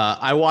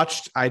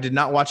 I did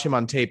not watch him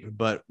on tape,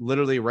 but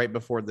literally right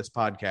before this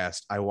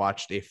podcast, I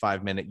watched a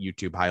 5-minute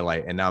YouTube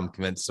highlight, and now I'm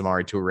convinced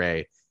Samori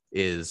Toure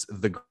is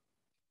the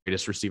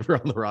greatest receiver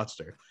on the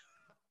roster.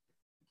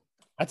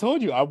 I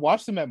told you I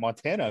watched him at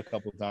Montana a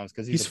couple of times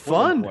because he's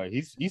fun. Boy.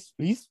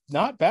 He's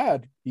not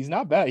bad. He's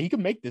not bad. He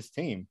can make this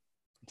team.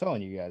 I'm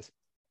telling you guys.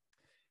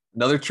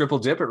 Another triple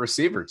dip at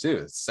receiver too.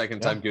 It's the second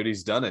time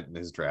Goody's done it in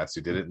his drafts.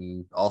 He did it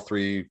in all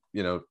three,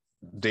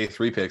 day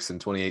 3 picks in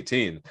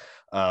 2018.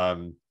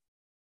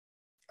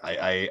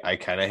 I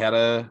kind of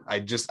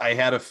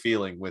had a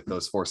feeling with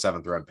those 4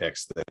 7th-round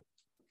picks that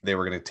they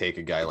were going to take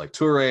a guy like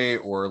Toure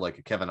or like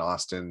a Kevin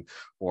Austin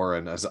or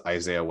an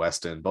Isaiah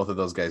Weston. Both of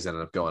those guys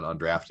ended up going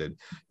undrafted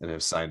and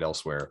have signed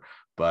elsewhere.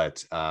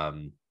 But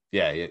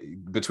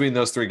between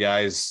those 3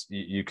 guys,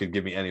 you could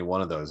give me any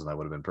one of those and I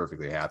would have been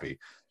perfectly happy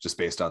just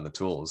based on the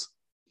tools.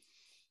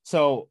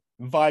 So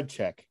vibe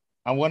check.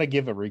 I want to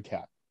give a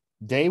recap.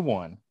 Day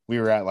 1, we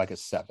were at like a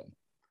 7.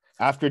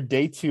 After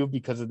day 2,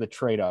 because of the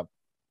trade up,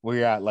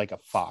 we're at like a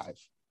 5.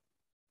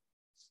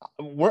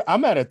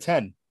 I'm at a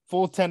 10,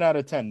 full 10 out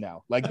of 10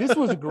 now. Like this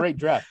was a great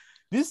draft.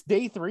 This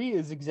day 3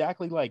 is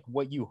exactly like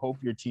what you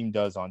hope your team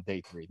does on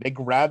day 3. They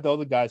grabbed all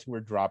the guys who were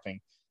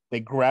dropping.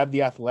 They grabbed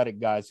the athletic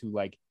guys who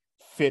like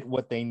fit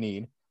what they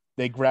need.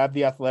 They grabbed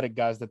the athletic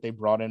guys that they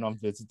brought in on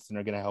visits and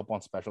are going to help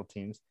on special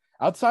teams.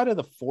 Outside of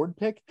the Ford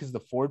pick, because the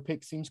Ford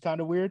pick seems kind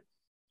of weird.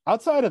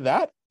 Outside of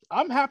that,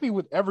 I'm happy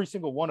with every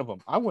single one of them.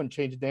 I wouldn't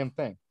change a damn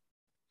thing.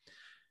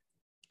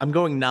 I'm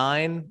going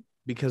 9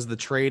 because the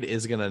trade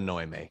is going to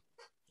annoy me.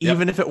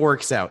 Even if it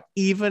works out.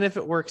 Even if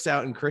it works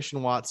out and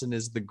Christian Watson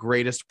is the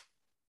greatest.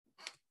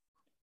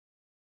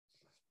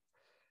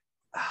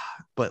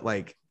 But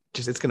like,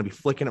 just it's going to be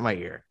flicking at my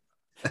ear.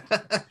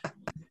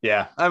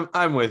 Yeah,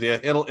 I'm with you.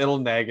 It'll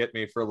nag at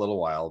me for a little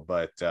while,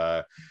 but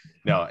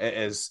no,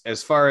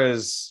 as far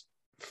as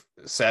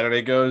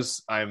Saturday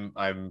goes, I'm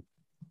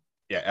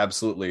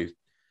absolutely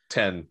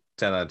 10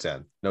 out of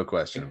 10. No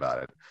question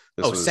about it.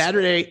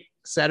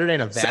 Saturday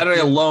in a vacuum.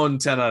 Saturday alone,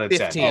 10 out of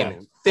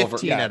 10.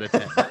 15 out of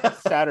 10.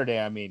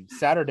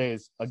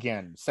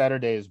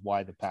 Saturday is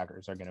why the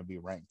Packers are going to be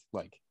ranked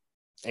like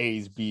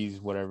A's, B's,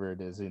 whatever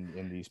it is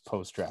in these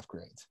post-draft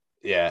grades.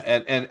 Yeah,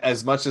 and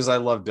as much as I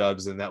love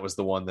Dubs, and that was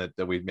the one that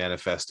we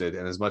manifested,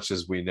 and as much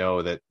as we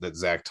know that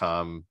Zach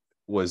Tom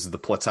was the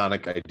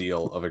platonic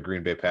ideal of a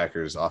Green Bay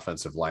Packers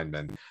offensive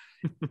lineman,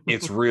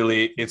 it's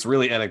really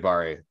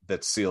Enagbare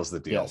that seals the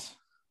deal. Yes.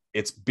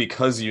 It's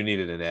because you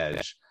needed an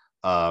edge,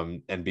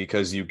 and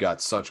because you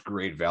got such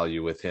great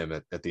value with him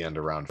at the end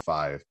of round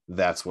 5.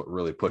 That's what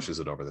really pushes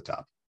it over the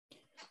top.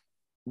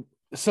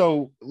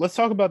 So let's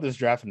talk about this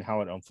draft and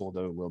how it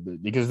unfolded a little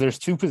bit, because there's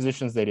 2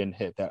 positions they didn't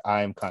hit that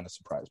I am kind of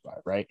surprised by,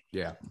 right?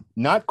 Yeah.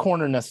 Not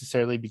corner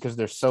necessarily, because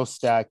they're so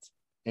stacked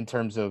in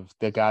terms of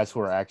the guys who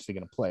are actually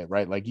going to play,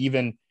 right? Like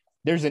even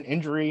there's an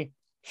injury.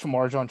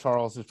 Shamar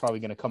Jean-Charles is probably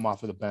going to come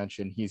off of the bench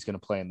and he's going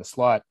to play in the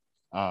slot.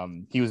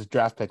 He was a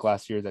draft pick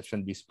last year. That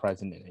shouldn't be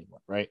surprising to anyone,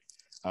 right?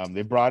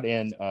 They brought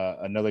in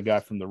another guy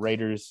from the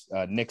Raiders,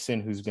 Nixon,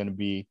 who's going to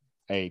be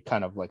a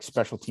kind of like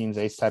special teams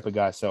ace type of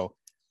guy. So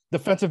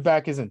defensive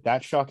back isn't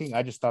that shocking.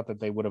 I just thought that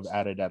they would have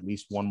added at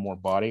least one more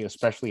body,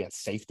 especially at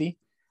safety.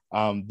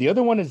 The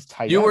other one is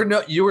tight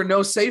end. You were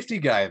no safety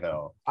guy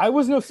though. I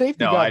was no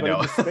safety guy, I but know.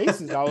 in the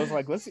spaces, I was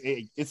like,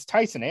 it's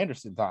Tyson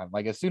Anderson time.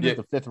 Like as soon as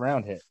the 5th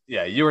round hit.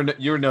 Yeah, you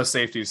were no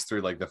safeties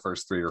through like the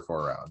first 3 or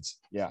 4 rounds.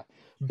 Yeah.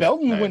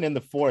 Belton went in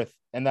the 4th,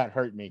 and that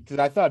hurt me because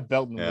I thought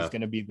Belton was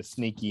going to be the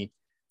sneaky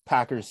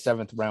Packers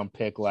 7th round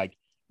pick. Like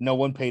no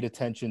one paid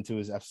attention to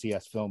his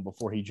FCS film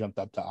before he jumped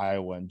up to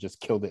Iowa and just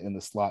killed it in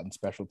the slot and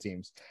special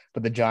teams.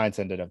 But the Giants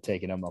ended up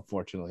taking him,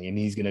 unfortunately, and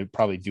he's going to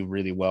probably do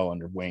really well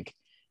under Wink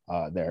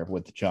there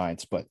with the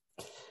Giants. But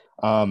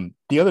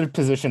the other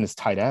position is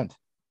tight end.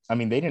 I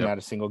mean, they didn't add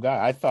a single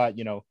guy. I thought,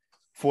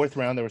 4th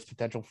round, there was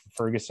potential for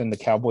Ferguson. The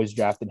Cowboys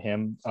drafted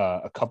him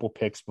a couple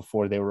picks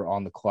before they were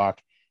on the clock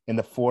in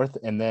the 4th.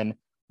 And then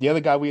the other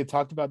guy we had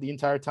talked about the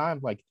entire time,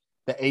 like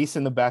the ace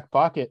in the back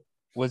pocket,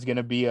 was going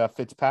to be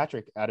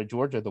Fitzpatrick out of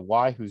Georgia, the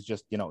Y, who's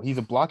just, he's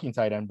a blocking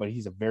tight end, but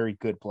he's a very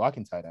good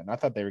blocking tight end. I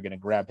thought they were going to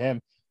grab him.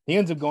 He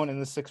ends up going in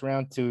the 6th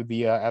round to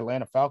the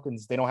Atlanta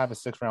Falcons. They don't have a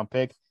 6th round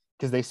pick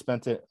because they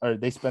spent their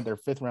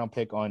 5th round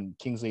pick on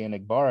Kingsley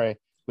Enagbare,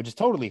 which is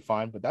totally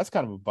fine, but that's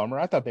kind of a bummer.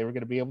 I thought they were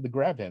going to be able to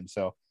grab him.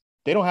 So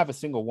they don't have a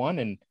single one.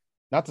 And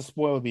not to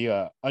spoil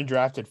the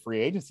undrafted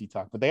free agency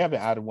talk, but they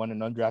haven't added one in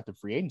undrafted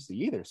free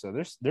agency either. So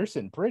they're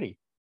sitting pretty.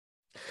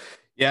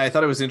 Yeah, I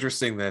thought it was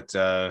interesting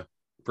that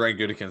Brian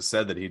Gutekunst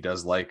said that he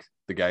does like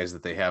the guys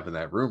that they have in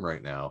that room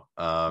right now.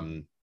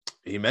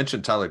 He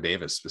mentioned Tyler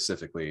Davis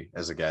specifically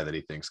as a guy that he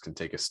thinks can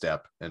take a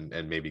step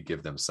and maybe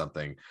give them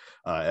something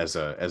as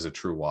a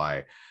true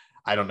Y.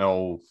 I don't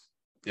know.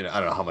 I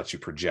don't know how much you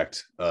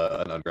project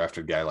an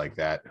undrafted guy like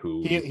that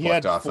who he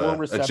had off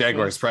a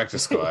Jaguars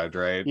practice squad,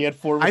 right? He had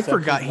 4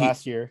 receptions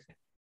last year.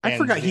 I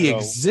forgot he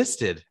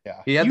existed.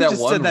 Yeah, he had You that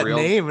just one said that real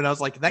name, and I was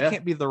like, that Yeah.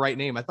 can't be the right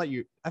name. I thought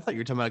you were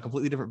talking about a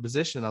completely different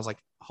position. I was like,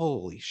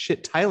 holy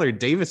shit, Tyler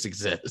Davis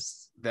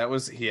exists.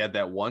 he had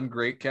that one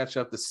great catch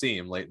up the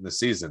seam late in the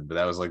season, but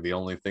that was like the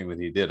only thing that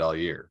he did all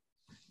year.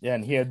 Yeah,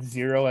 and he had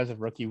 0 as a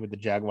rookie with the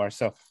Jaguars.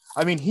 So,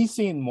 I mean, he's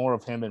seeing more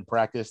of him in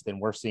practice than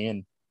we're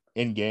seeing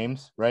in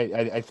games, right?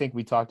 I think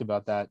we talked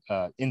about that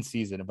in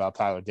season about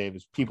Tyler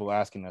Davis, people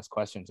asking us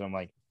questions. I'm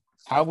like,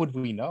 how would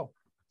we know?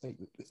 Like,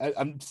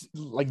 I'm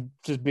like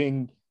just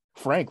being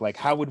frank, like,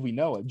 how would we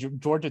know?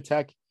 Georgia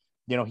Tech,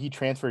 he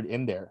transferred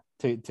in there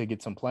to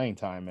get some playing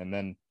time, and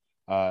then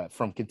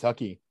from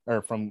Kentucky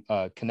or from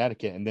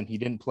Connecticut, and then he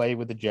didn't play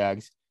with the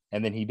Jags,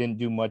 and then he didn't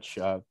do much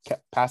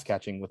pass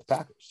catching with the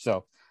Packers.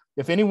 So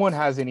if anyone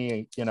has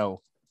any,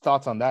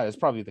 thoughts on that, it's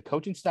probably the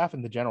coaching staff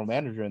and the general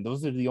manager, and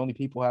those are the only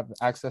people who have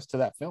access to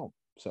that film.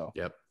 So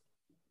Yep.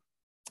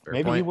 Fair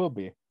maybe point. he will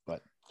be.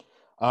 But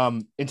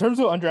in terms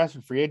of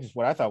undrafted free agents,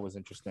 what I thought was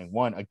interesting,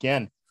 one,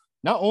 again,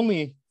 not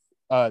only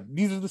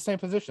these are the same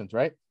positions,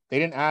 right? They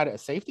didn't add a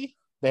safety.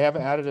 They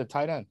haven't added a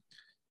tight end.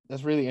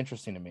 That's really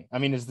interesting to me. I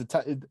mean,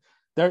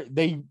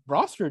 they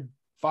rostered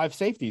 5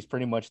 safeties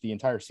pretty much the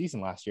entire season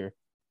last year.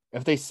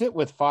 If they sit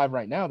with 5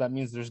 right now, that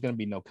means there's going to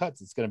be no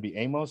cuts. It's going to be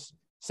Amos,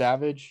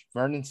 Savage,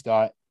 Vernon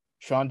Scott,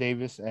 Sean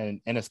Davis, and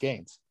Ennis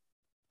Gaines.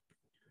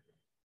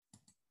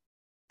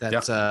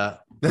 That's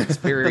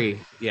very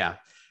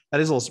that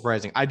is a little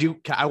surprising. I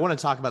want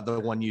to talk about the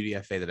one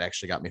UDFA that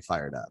actually got me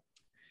fired up,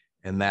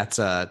 and that's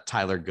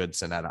Tyler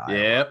Goodson at Iowa.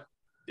 Yep.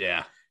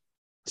 Yeah.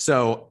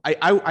 So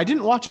I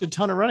didn't watch a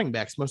ton of running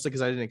backs, mostly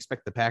because I didn't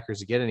expect the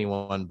Packers to get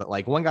anyone. But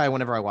like one guy,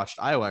 whenever I watched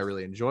Iowa, I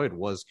really enjoyed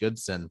was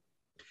Goodson,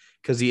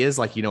 because he is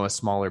like, a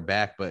smaller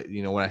back, but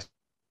when I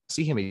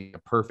see him, he's a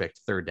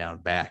perfect third down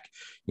back,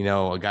 a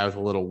guy with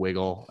a little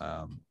wiggle,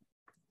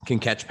 can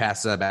catch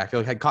passes out of back.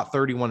 I caught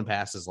 31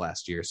 passes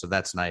last year, so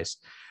that's nice.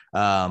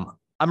 I'm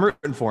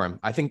rooting for him.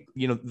 I think,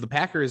 the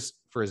Packers,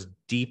 for as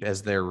deep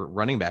as their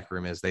running back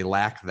room is, they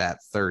lack that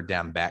third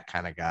down back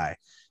kind of guy.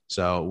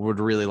 So would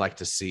really like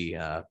to see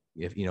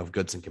if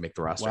Goodson can make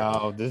the roster.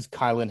 Wow, this is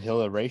Kylan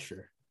Hill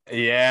erasure.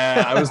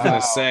 Yeah, I was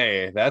gonna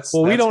say that's.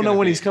 Well, we that's don't know gonna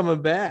when be- he's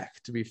coming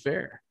back. To be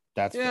fair,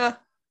 That's Yeah.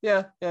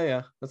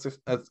 That's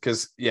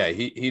because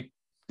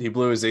he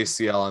blew his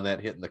ACL on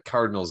that hit in the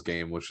Cardinals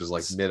game, which was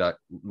like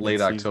late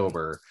Mid-season.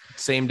 October.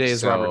 same day as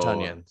So, Robert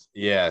Tonyan.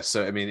 Yeah,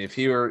 so I mean, if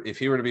he were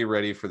to be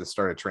ready for the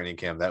start of training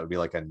camp, that would be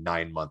like a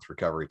 9-month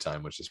recovery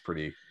time, which is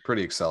pretty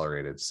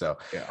accelerated. So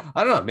Yeah.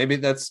 I don't know. Maybe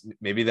that's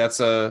maybe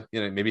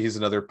he's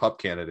another pup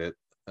candidate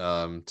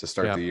to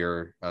start the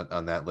year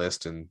on that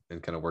list and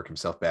kind of work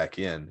himself back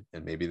in,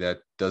 and maybe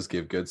that does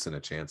give Goodson a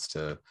chance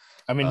to.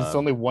 I mean, it's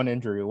only one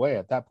injury away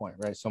at that point,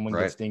 right? Someone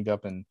Right. gets dinged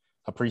up in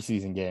a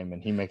preseason game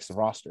and he makes the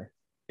roster.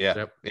 Yeah,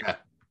 Yep. yeah.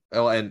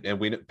 Oh, and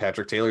we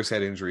Patrick Taylor's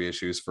had injury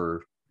issues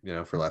for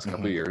the last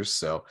couple of years,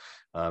 so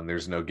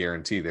there's no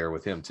guarantee there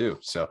with him too.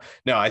 So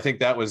no, I think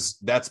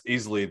that's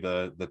easily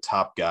the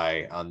top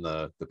guy on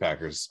the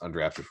Packers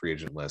undrafted free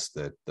agent list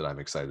that I'm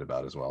excited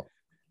about as well.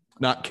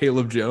 Not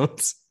Caleb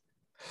Jones.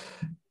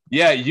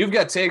 Yeah, you've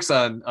got takes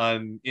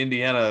on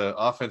Indiana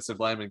offensive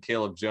lineman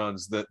Caleb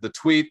Jones. The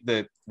tweet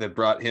that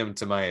brought him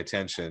to my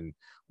attention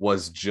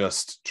was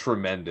just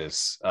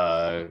tremendous.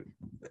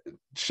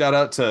 Shout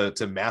out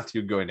to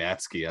Matthew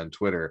Goynatsky on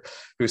Twitter,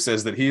 who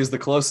says that he is the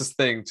closest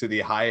thing to the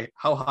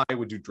how high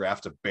would you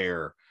draft a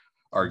bear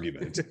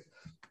argument.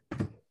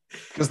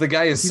 Because the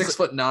guy is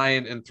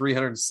 6'9" and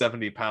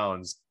 370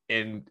 pounds,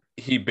 and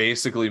he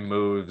basically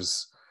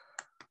moves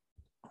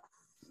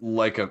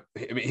like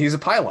he's a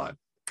pylon.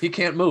 He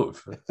can't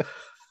move.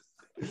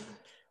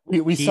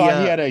 We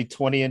saw he had a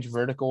 20-inch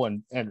vertical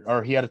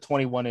or he had a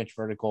 21-inch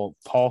vertical.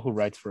 Paul, who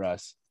writes for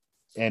us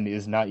and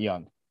is not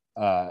young,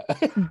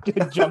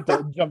 jumped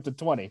to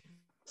 20.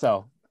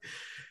 So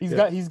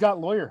he's got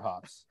lawyer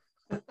hops.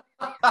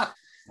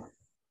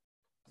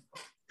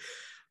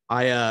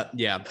 I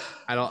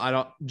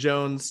don't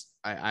Jones.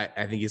 I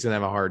think he's gonna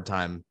have a hard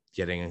time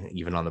getting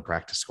even on the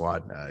practice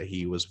squad.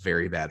 He was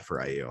very bad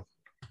for IU.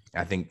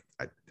 I think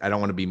I don't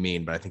want to be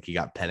mean, but I think he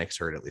got Penix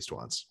hurt at least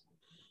once.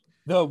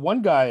 The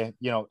one guy,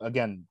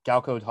 again,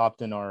 Galco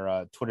hopped in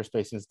our Twitter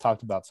Spaces,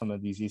 talked about some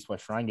of these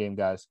East-West Shrine Game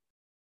guys.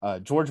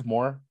 George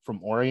Moore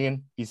from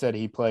Oregon, he said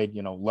he played,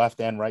 left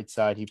and right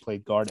side. He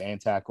played guard and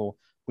tackle.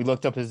 We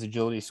looked up his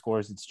agility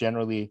scores. It's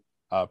generally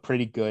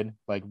pretty good,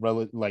 like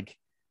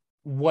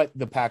what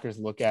the Packers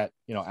look at,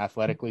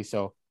 athletically.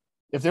 So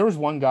if there was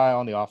one guy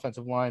on the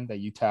offensive line that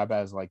you tab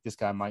as like this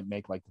guy might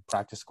make like the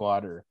practice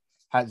squad or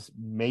has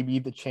maybe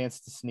the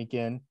chance to sneak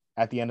in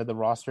at the end of the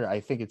roster, I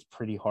think it's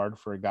pretty hard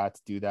for a guy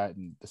to do that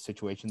in the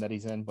situation that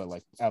he's in, but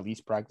like at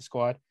least practice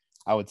squad,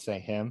 I would say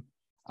him.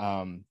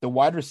 The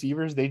wide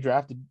receivers they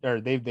drafted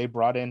or they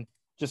brought in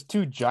just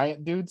 2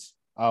 giant dudes.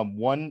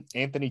 One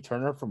Anthony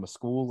Turner from a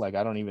school, like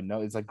I don't even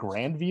know. It's like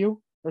Grandview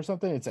or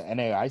something. It's an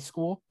NAI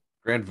school.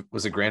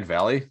 Was it Grand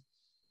Valley?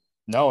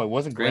 No, it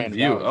wasn't Grand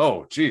View. Valley.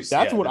 Oh, geez.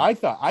 That's what I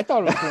thought. I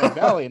thought it was Grand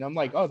Valley, and I'm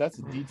like, oh, that's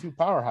a D2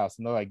 powerhouse.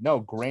 And they're like,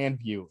 no,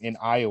 Grandview in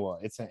Iowa.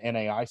 It's an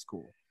NAI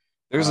school.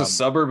 There's a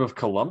suburb of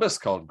Columbus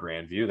called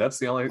Grandview. That's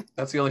the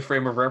only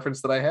frame of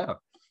reference that I have.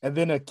 And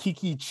then a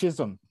Kiki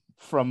Chisholm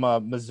from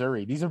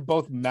Missouri. These are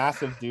both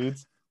massive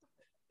dudes.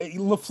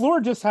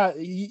 LaFleur just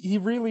he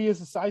really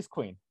is a size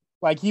queen.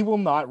 Like, he will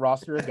not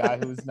roster a guy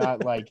who's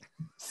not like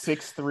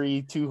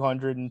 6'3",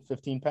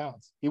 215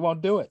 pounds. He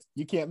won't do it.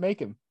 You can't make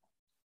him.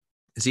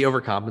 Is he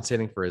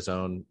overcompensating for his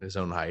own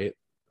height?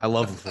 I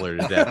love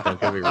LaFleur to death.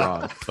 Don't get me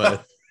wrong,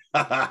 but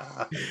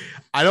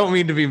I don't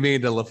mean to be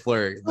mean to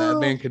LaFleur. That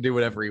man can do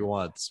whatever he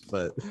wants,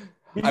 but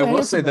I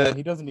will say that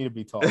he doesn't need to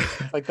be tall.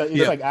 It's like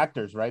it's like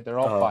actors, right? They're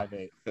all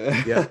 5'8".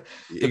 Yeah,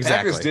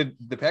 exactly.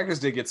 The Packers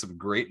did get some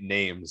great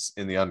names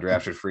in the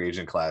undrafted free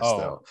agent class,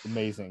 though.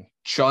 Amazing.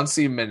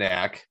 Chauncey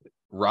Minak,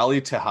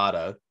 Raleigh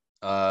Tejada,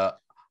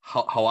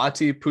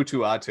 Hawati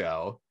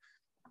Putuatau,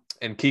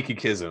 and Kiki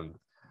Kism.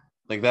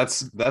 Like,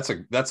 that's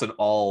an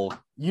all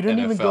you didn't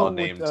NFL even go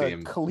name with,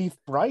 team. Khalif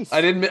Bryce.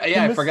 I didn't.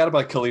 Yeah, I forgot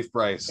about Khalif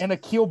Bryce and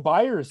Akil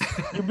Byers.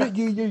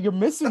 You're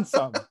missing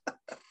some.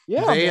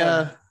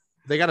 Yeah,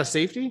 they got a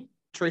safety,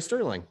 Trey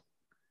Sterling.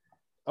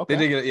 Okay.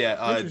 They did get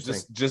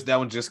it. Just that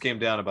one just came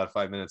down about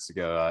 5 minutes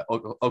ago.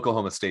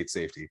 Oklahoma State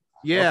safety.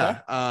 Yeah.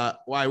 Okay.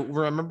 Well, I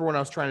remember when I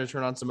was trying to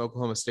turn on some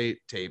Oklahoma State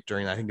tape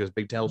during, I think it was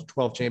Big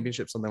 12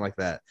 championship, something like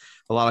that.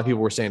 A lot of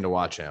people were saying to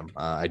watch him.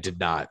 I did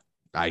not.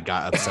 I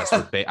got obsessed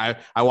with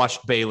I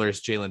watched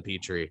Baylor's Jalen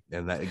Petrie,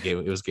 and that game,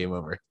 it was game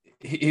over.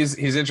 He's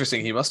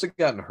interesting. He must have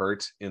gotten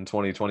hurt in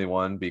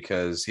 2021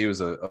 because he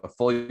was a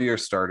full year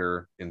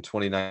starter in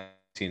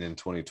 2019 and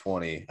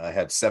 2020.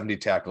 Had 70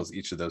 tackles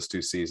each of those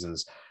 2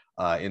 seasons.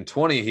 In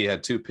 20, he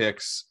had 2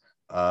 picks,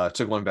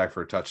 took one back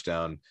for a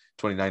touchdown.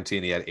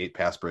 2019, he had 8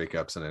 pass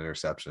breakups and an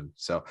interception.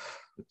 So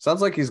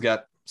sounds like he's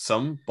got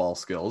some ball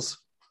skills.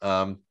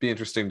 Be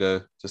interesting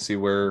to see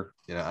where,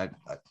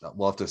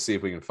 we'll have to see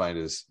if we can find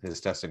his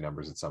testing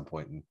numbers at some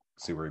point and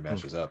see where he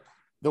matches up.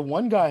 The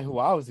one guy who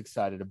I was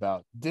excited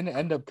about didn't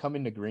end up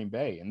coming to Green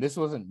Bay. And this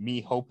wasn't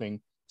me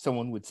hoping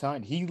someone would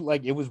sign.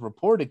 It was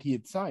reported he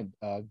had signed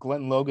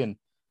Glenn Logan,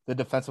 the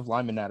defensive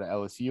lineman out of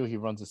LSU. He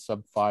runs a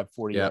sub 5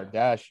 40-yard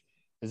dash.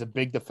 Is a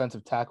big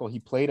defensive tackle. He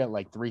played at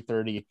like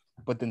 330,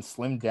 but then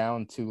slimmed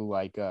down to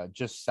like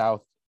just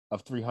south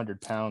of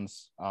 300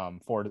 pounds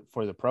for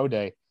the pro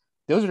day.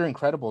 Those are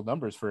incredible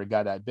numbers for a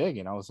guy that big.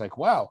 And I was like,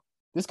 wow,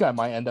 this guy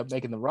might end up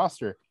making the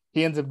roster.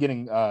 He ends up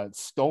getting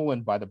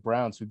stolen by the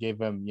Browns, who gave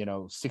him,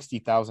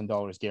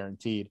 $60,000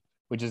 guaranteed,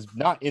 which is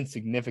not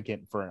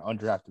insignificant for an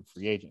undrafted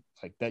free agent.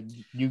 Like that,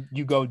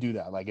 you go do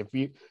that. Like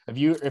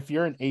if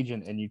you're an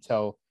agent and you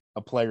tell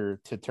a player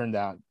to turn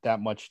down that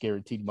much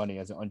guaranteed money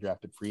as an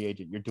undrafted free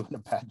agent, you're doing a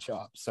bad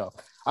job. So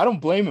I don't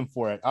blame him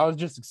for it. I was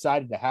just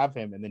excited to have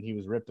him, and then he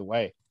was ripped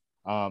away.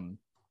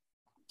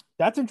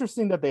 That's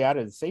interesting that they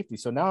added a safety.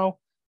 So now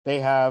they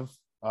have,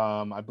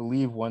 I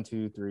believe 1,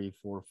 2, 3,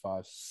 4,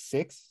 5,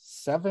 6,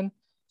 7.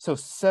 So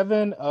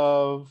 7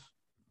 of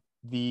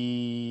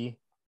the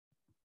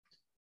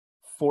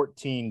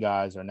 14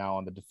 guys are now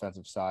on the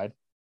defensive side.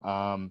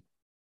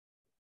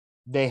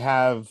 They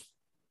have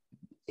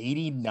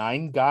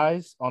 89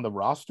 guys on the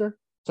roster.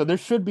 So there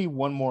should be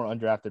one more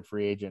undrafted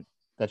free agent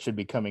that should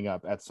be coming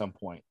up at some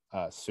point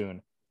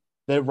soon.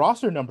 The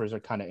roster numbers are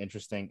kind of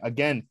interesting.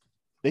 Again,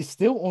 they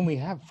still only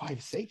have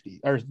 5 safeties,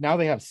 or now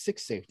they have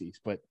 6 safeties,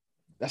 but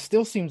that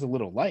still seems a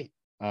little light.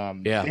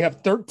 They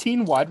have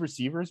 13 wide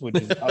receivers, which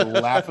is a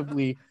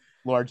laughably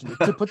large.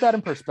 To put that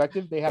in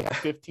perspective, they have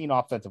 15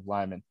 offensive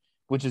linemen,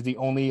 which is the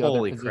only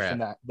other position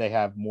that they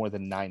have more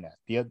than 9 at.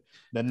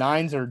 The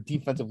 9s are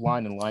defensive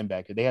line and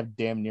linebacker. They have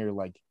damn near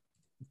like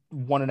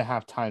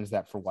 1.5 times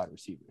that for wide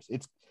receivers.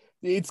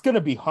 It's going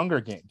to be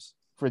Hunger Games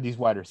for these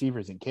wide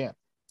receivers in camp.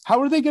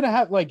 How are they going to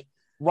have, like,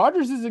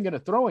 Rodgers isn't going to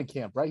throw in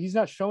camp, right? He's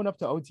not showing up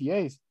to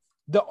OTAs.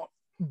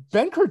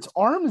 Benkert's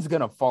arm is going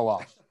to fall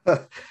off.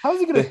 How's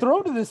he going to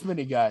throw to this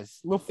many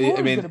guys? LaFleur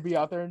is going to be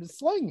out there in the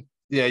sling.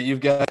 Yeah, you've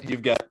got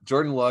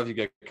Jordan Love, you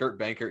got Kurt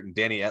Bankert, and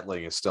Danny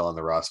Etling is still on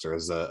the roster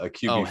as a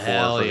QB4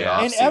 for the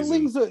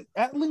offseason.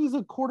 And Etling's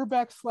a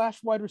quarterback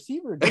 / wide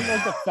receiver. Didn't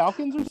like the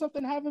Falcons or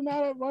something have him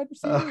out at wide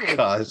receiver? Oh,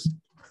 gosh.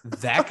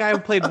 That guy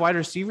played wide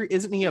receiver.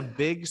 Isn't he a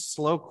big,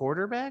 slow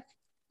quarterback?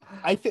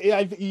 I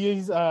think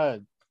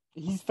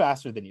he's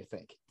faster than you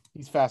think.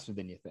 He's faster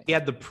than you think. He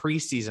had the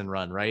preseason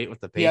run, right, with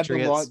the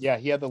Patriots?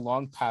 He had the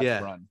long pass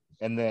run.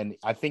 And then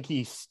I think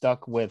he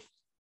stuck with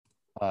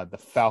the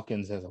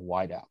Falcons as a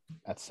wideout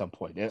at some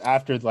point.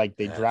 After, like,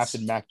 they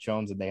drafted Mac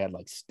Jones and they had,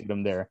 like, stood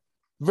him there.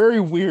 Very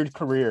weird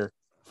career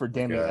for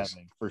Damian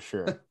Etling, for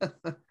sure.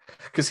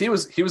 Because he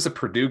was a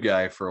Purdue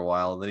guy for a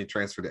while, and then he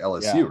transferred to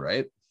LSU,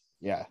 right?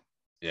 Yeah.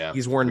 Yeah.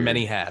 He's worn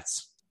many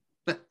hats.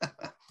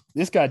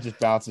 This guy just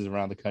bounces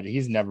around the country.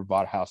 He's never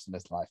bought a house in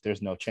his life.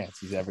 There's no chance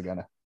he's ever going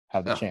to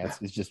have the chance.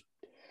 He's just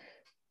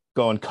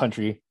going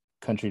country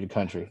to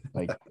country.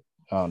 Like,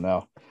 oh,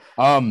 no.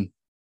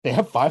 They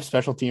have 5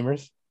 special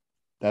teamers.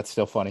 That's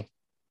still funny.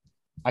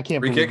 I can't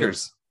believe 3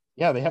 kickers.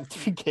 Yeah, they have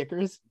 3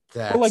 kickers.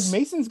 But, like,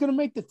 Mason's going to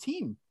make the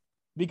team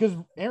because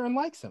Aaron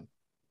likes him.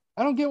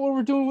 I don't get what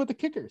we're doing with the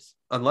kickers.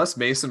 Unless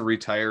Mason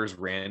retires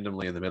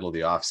randomly in the middle of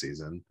the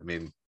offseason. I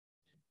mean,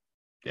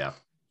 yeah.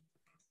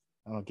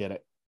 don't get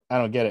it. I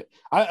don't get it.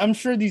 I'm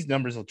sure these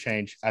numbers will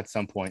change at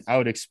some point. I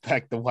would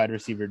expect the wide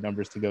receiver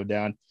numbers to go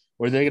down,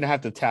 or they're going to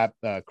have to tap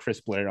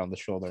Chris Blair on the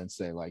shoulder and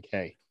say, like,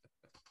 hey,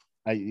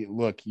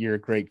 look, you're a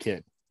great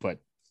kid, but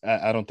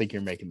I don't think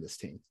you're making this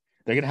team.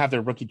 They're going to have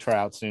their rookie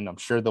tryout soon. I'm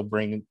sure they'll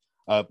bring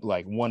up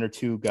like one or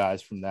two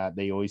guys from that.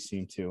 They always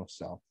seem to.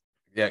 So,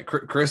 yeah,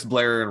 Chris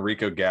Blair and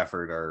Rico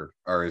Gafford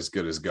are as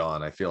good as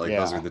gone. I feel like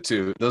those are the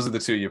two. Those are the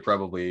two you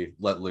probably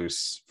let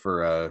loose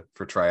for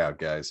tryout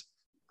guys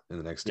in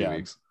the next 2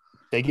 weeks.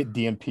 They get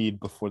DMP'd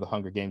before the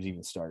Hunger Games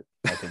even start.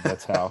 I think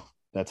that's how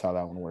that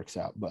one works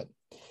out. But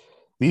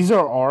these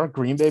are our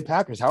Green Bay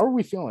Packers. How are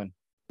we feeling?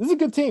 This is a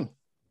good team.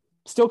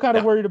 Still kind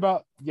of worried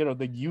about,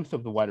 the youth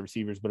of the wide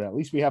receivers, but at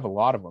least we have a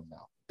lot of them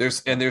now.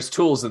 There's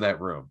tools in that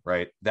room,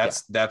 right?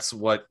 That's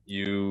what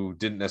you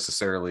didn't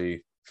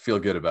necessarily feel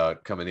good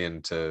about coming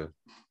into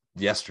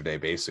yesterday.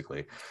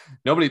 Basically,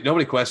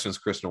 nobody questions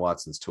Christian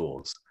Watson's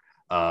tools.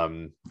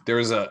 There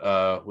was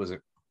was it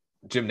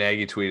Jim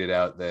Nagy tweeted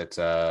out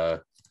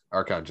that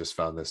Archon just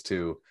found this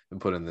too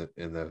and put in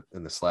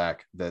the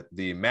Slack that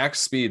the max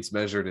speeds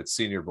measured at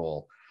Senior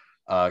Bowl,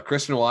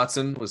 Christian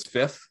Watson was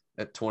 5th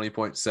at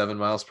 20.7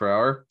 miles per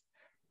hour.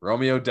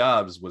 Romeo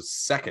Doubs was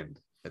 2nd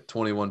at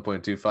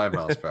 21.25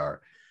 miles per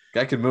hour.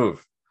 Guy can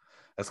move.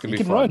 That's gonna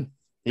be fun.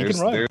 He can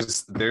run.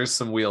 There's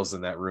some wheels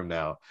in that room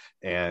now,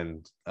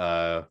 and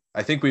I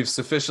think we've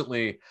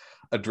sufficiently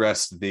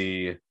addressed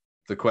the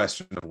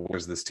question of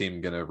where's this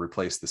team going to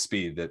replace the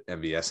speed that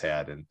MVS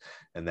had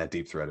and that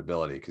deep threat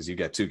ability, because you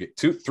got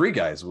three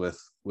guys with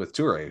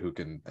Toure who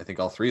can. I think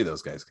all three of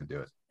those guys can do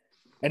it.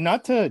 And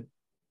not to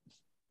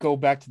go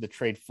back to the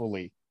trade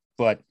fully,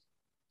 but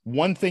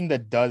one thing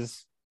that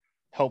does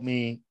help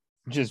me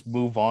just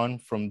move on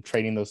from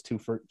trading those 2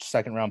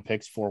 second round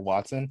picks for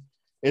Watson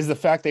is the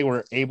fact they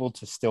were able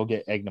to still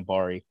get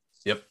Egnabari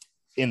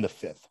in the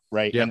 5th,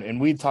 right? Yep.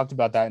 And we talked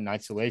about that in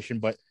isolation,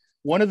 but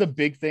one of the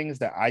big things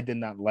that I did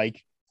not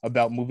like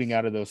about moving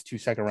out of those 2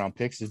 second round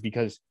picks is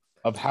because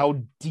of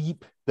how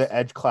deep the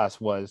edge class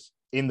was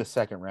in the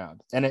second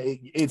round. And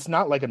it's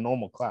not like a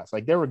normal class.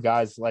 Like there were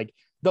guys like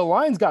the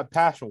Lions got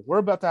Paschal. We're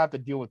about to have to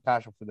deal with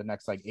Paschal for the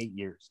next 8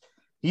 years.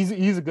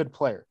 He's a good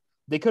player.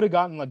 They could have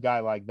gotten a guy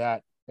like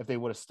that if they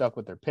would have stuck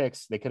with their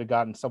picks. They could have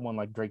gotten someone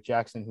like Drake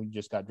Jackson, who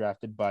just got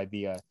drafted by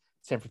the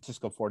San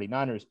Francisco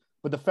 49ers.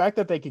 But the fact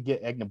that they could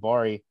get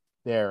Egnabari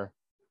there,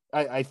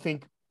 I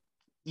think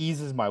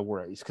eases my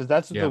worries, because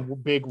that's the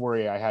big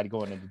worry I had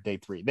going into day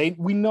 3.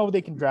 We know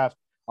they can draft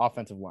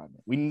offensive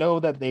linemen. We know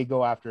that they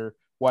go after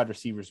wide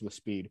receivers with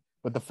speed.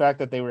 But the fact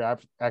that they were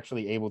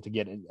actually able to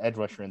get an edge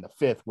rusher in the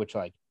 5th, which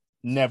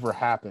never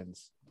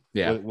happens,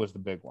 was the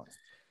big one.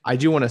 I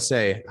do want to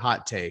say,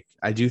 hot take,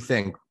 I do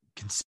think,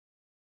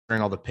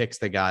 considering all the picks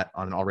they got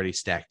on an already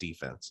stacked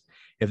defense,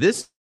 if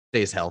this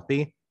stays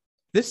healthy,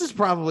 this is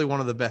probably one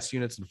of the best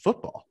units in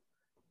football.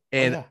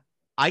 And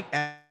I,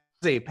 as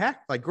a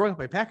growing up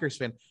a Packers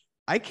fan,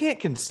 I can't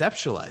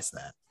conceptualize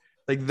that.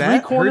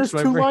 That 3 corners, 2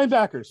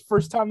 linebackers,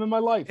 first time in my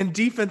life, and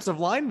defensive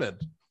linemen.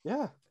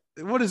 Yeah,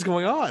 what is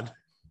going on,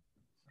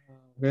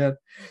 man?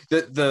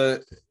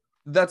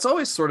 That's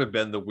always sort of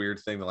been the weird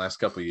thing the last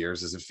couple of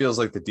years, is it feels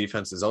like the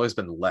defense has always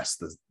been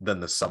less than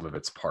the sum of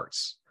its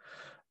parts.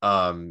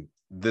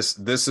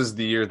 This is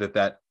the year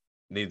that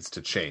needs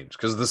to change,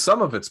 because the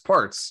sum of its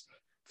parts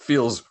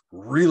feels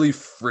really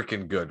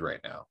freaking good right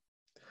now.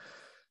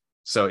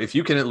 So if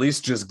you can at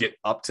least just get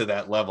up to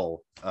that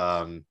level,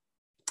 the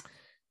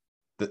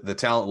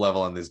talent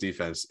level on this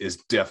defense is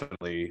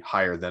definitely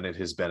higher than it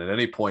has been at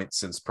any point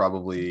since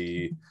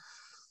probably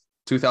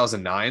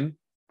 2009.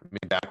 I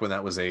mean, back when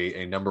that was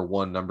a number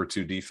 1, number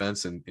 2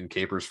 defense in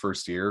Capers'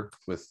 first year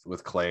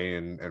with Clay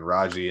and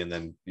Raji, and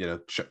then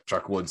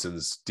Chuck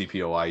Woodson's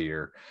DPOI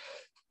year.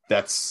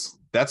 That's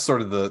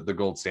sort of the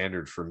gold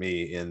standard for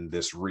me in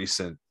this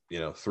recent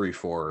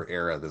 3-4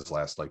 era, this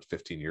last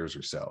 15 years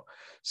or so.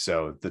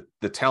 So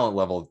the talent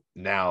level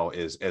now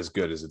is as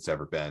good as it's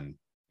ever been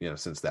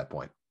since that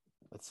point.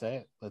 Let's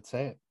say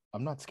it.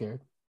 I'm not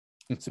scared.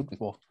 Super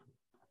Bowl.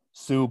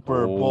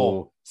 Super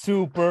Bowl.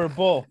 Super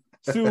Bowl.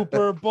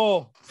 Super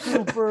Bowl.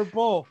 Super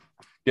Bowl.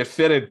 Get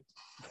fitted.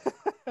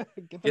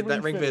 Get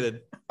that ring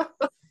fitted.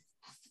 All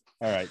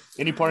right.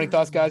 Any parting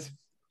thoughts, guys?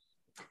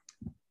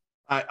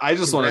 I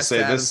just want to say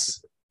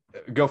this.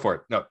 Go for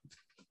it. No.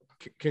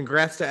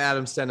 Congrats to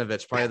Adam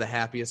Stenavich, probably the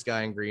happiest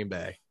guy in Green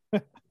Bay.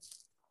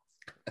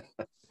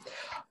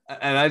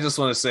 And I just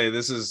want to say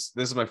this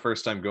is my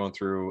first time going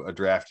through a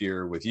draft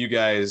year with you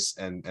guys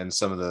and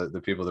some of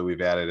the people that we've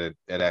added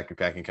at Acme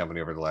Packing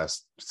Company over the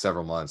last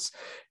several months,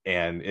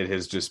 and it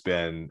has just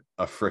been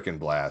a freaking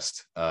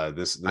blast.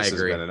 This has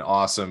been an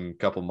awesome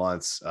couple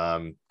months,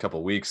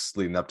 couple weeks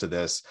leading up to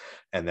this,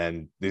 and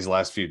then these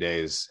last few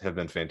days have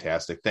been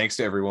fantastic. Thanks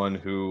to everyone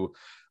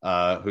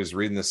who's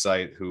reading the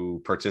site,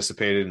 who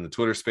participated in the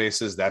Twitter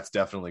Spaces. That's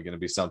definitely going to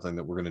be something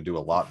that we're going to do a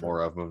lot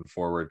more of moving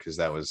forward, because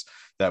that was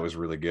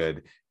really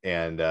good.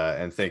 And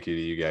thank you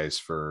to you guys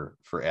for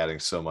adding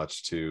so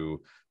much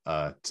to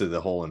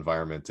the whole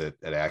environment at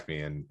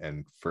Acme,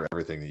 and for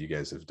everything that you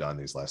guys have done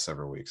these last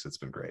several weeks. It's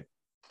been great.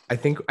 I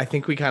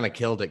think we kind of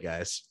killed it,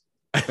 guys.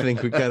 I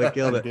think we kind of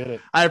killed We it. did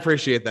it. I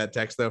appreciate that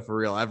text though, for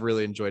real. I've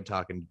really enjoyed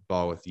talking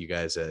ball with you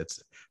guys.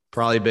 It's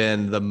probably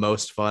been the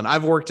most fun.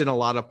 I've worked in a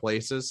lot of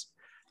places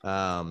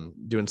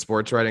doing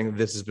sports writing.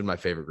 This has been my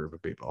favorite group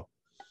of people.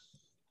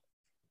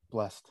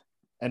 Blessed.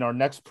 And our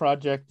next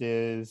project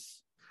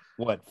is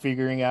what?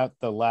 Figuring out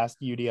the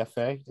last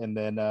UDFA and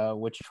then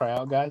which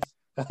tryout guys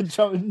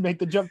make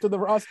the jump to the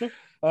roster.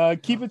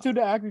 Keep it to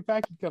the Acme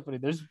Packing Company.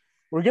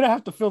 We're gonna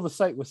have to fill the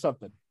site with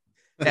something.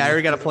 Yeah, I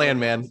already got a plan,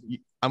 man.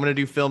 I'm gonna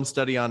do film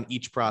study on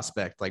each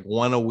prospect, like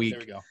one a There we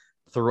week go.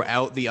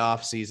 throughout the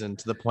off season,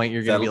 to the point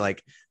you're gonna be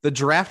like, the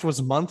draft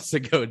was months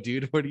ago,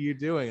 dude. What are you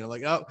doing? And I'm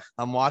like, oh,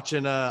 I'm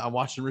watching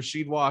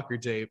Rasheed Walker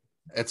tape.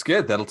 It's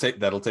good. That'll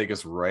take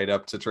us right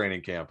up to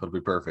training camp. It'll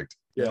be perfect.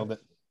 Nailed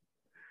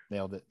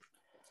it.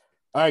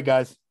 All right,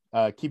 guys.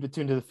 Keep it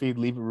tuned to the feed.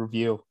 Leave a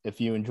review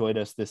if you enjoyed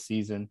us this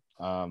season.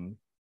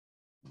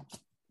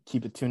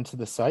 Keep it tuned to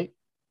the site.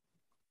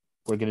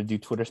 We're gonna do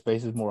Twitter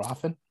Spaces more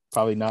often.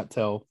 Probably not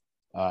till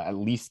at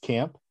least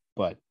camp,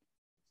 but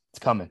it's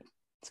coming.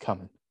 It's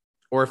coming.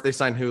 Or if they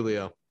sign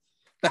Julio.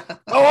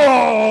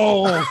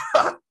 Oh,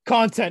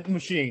 content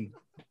machine.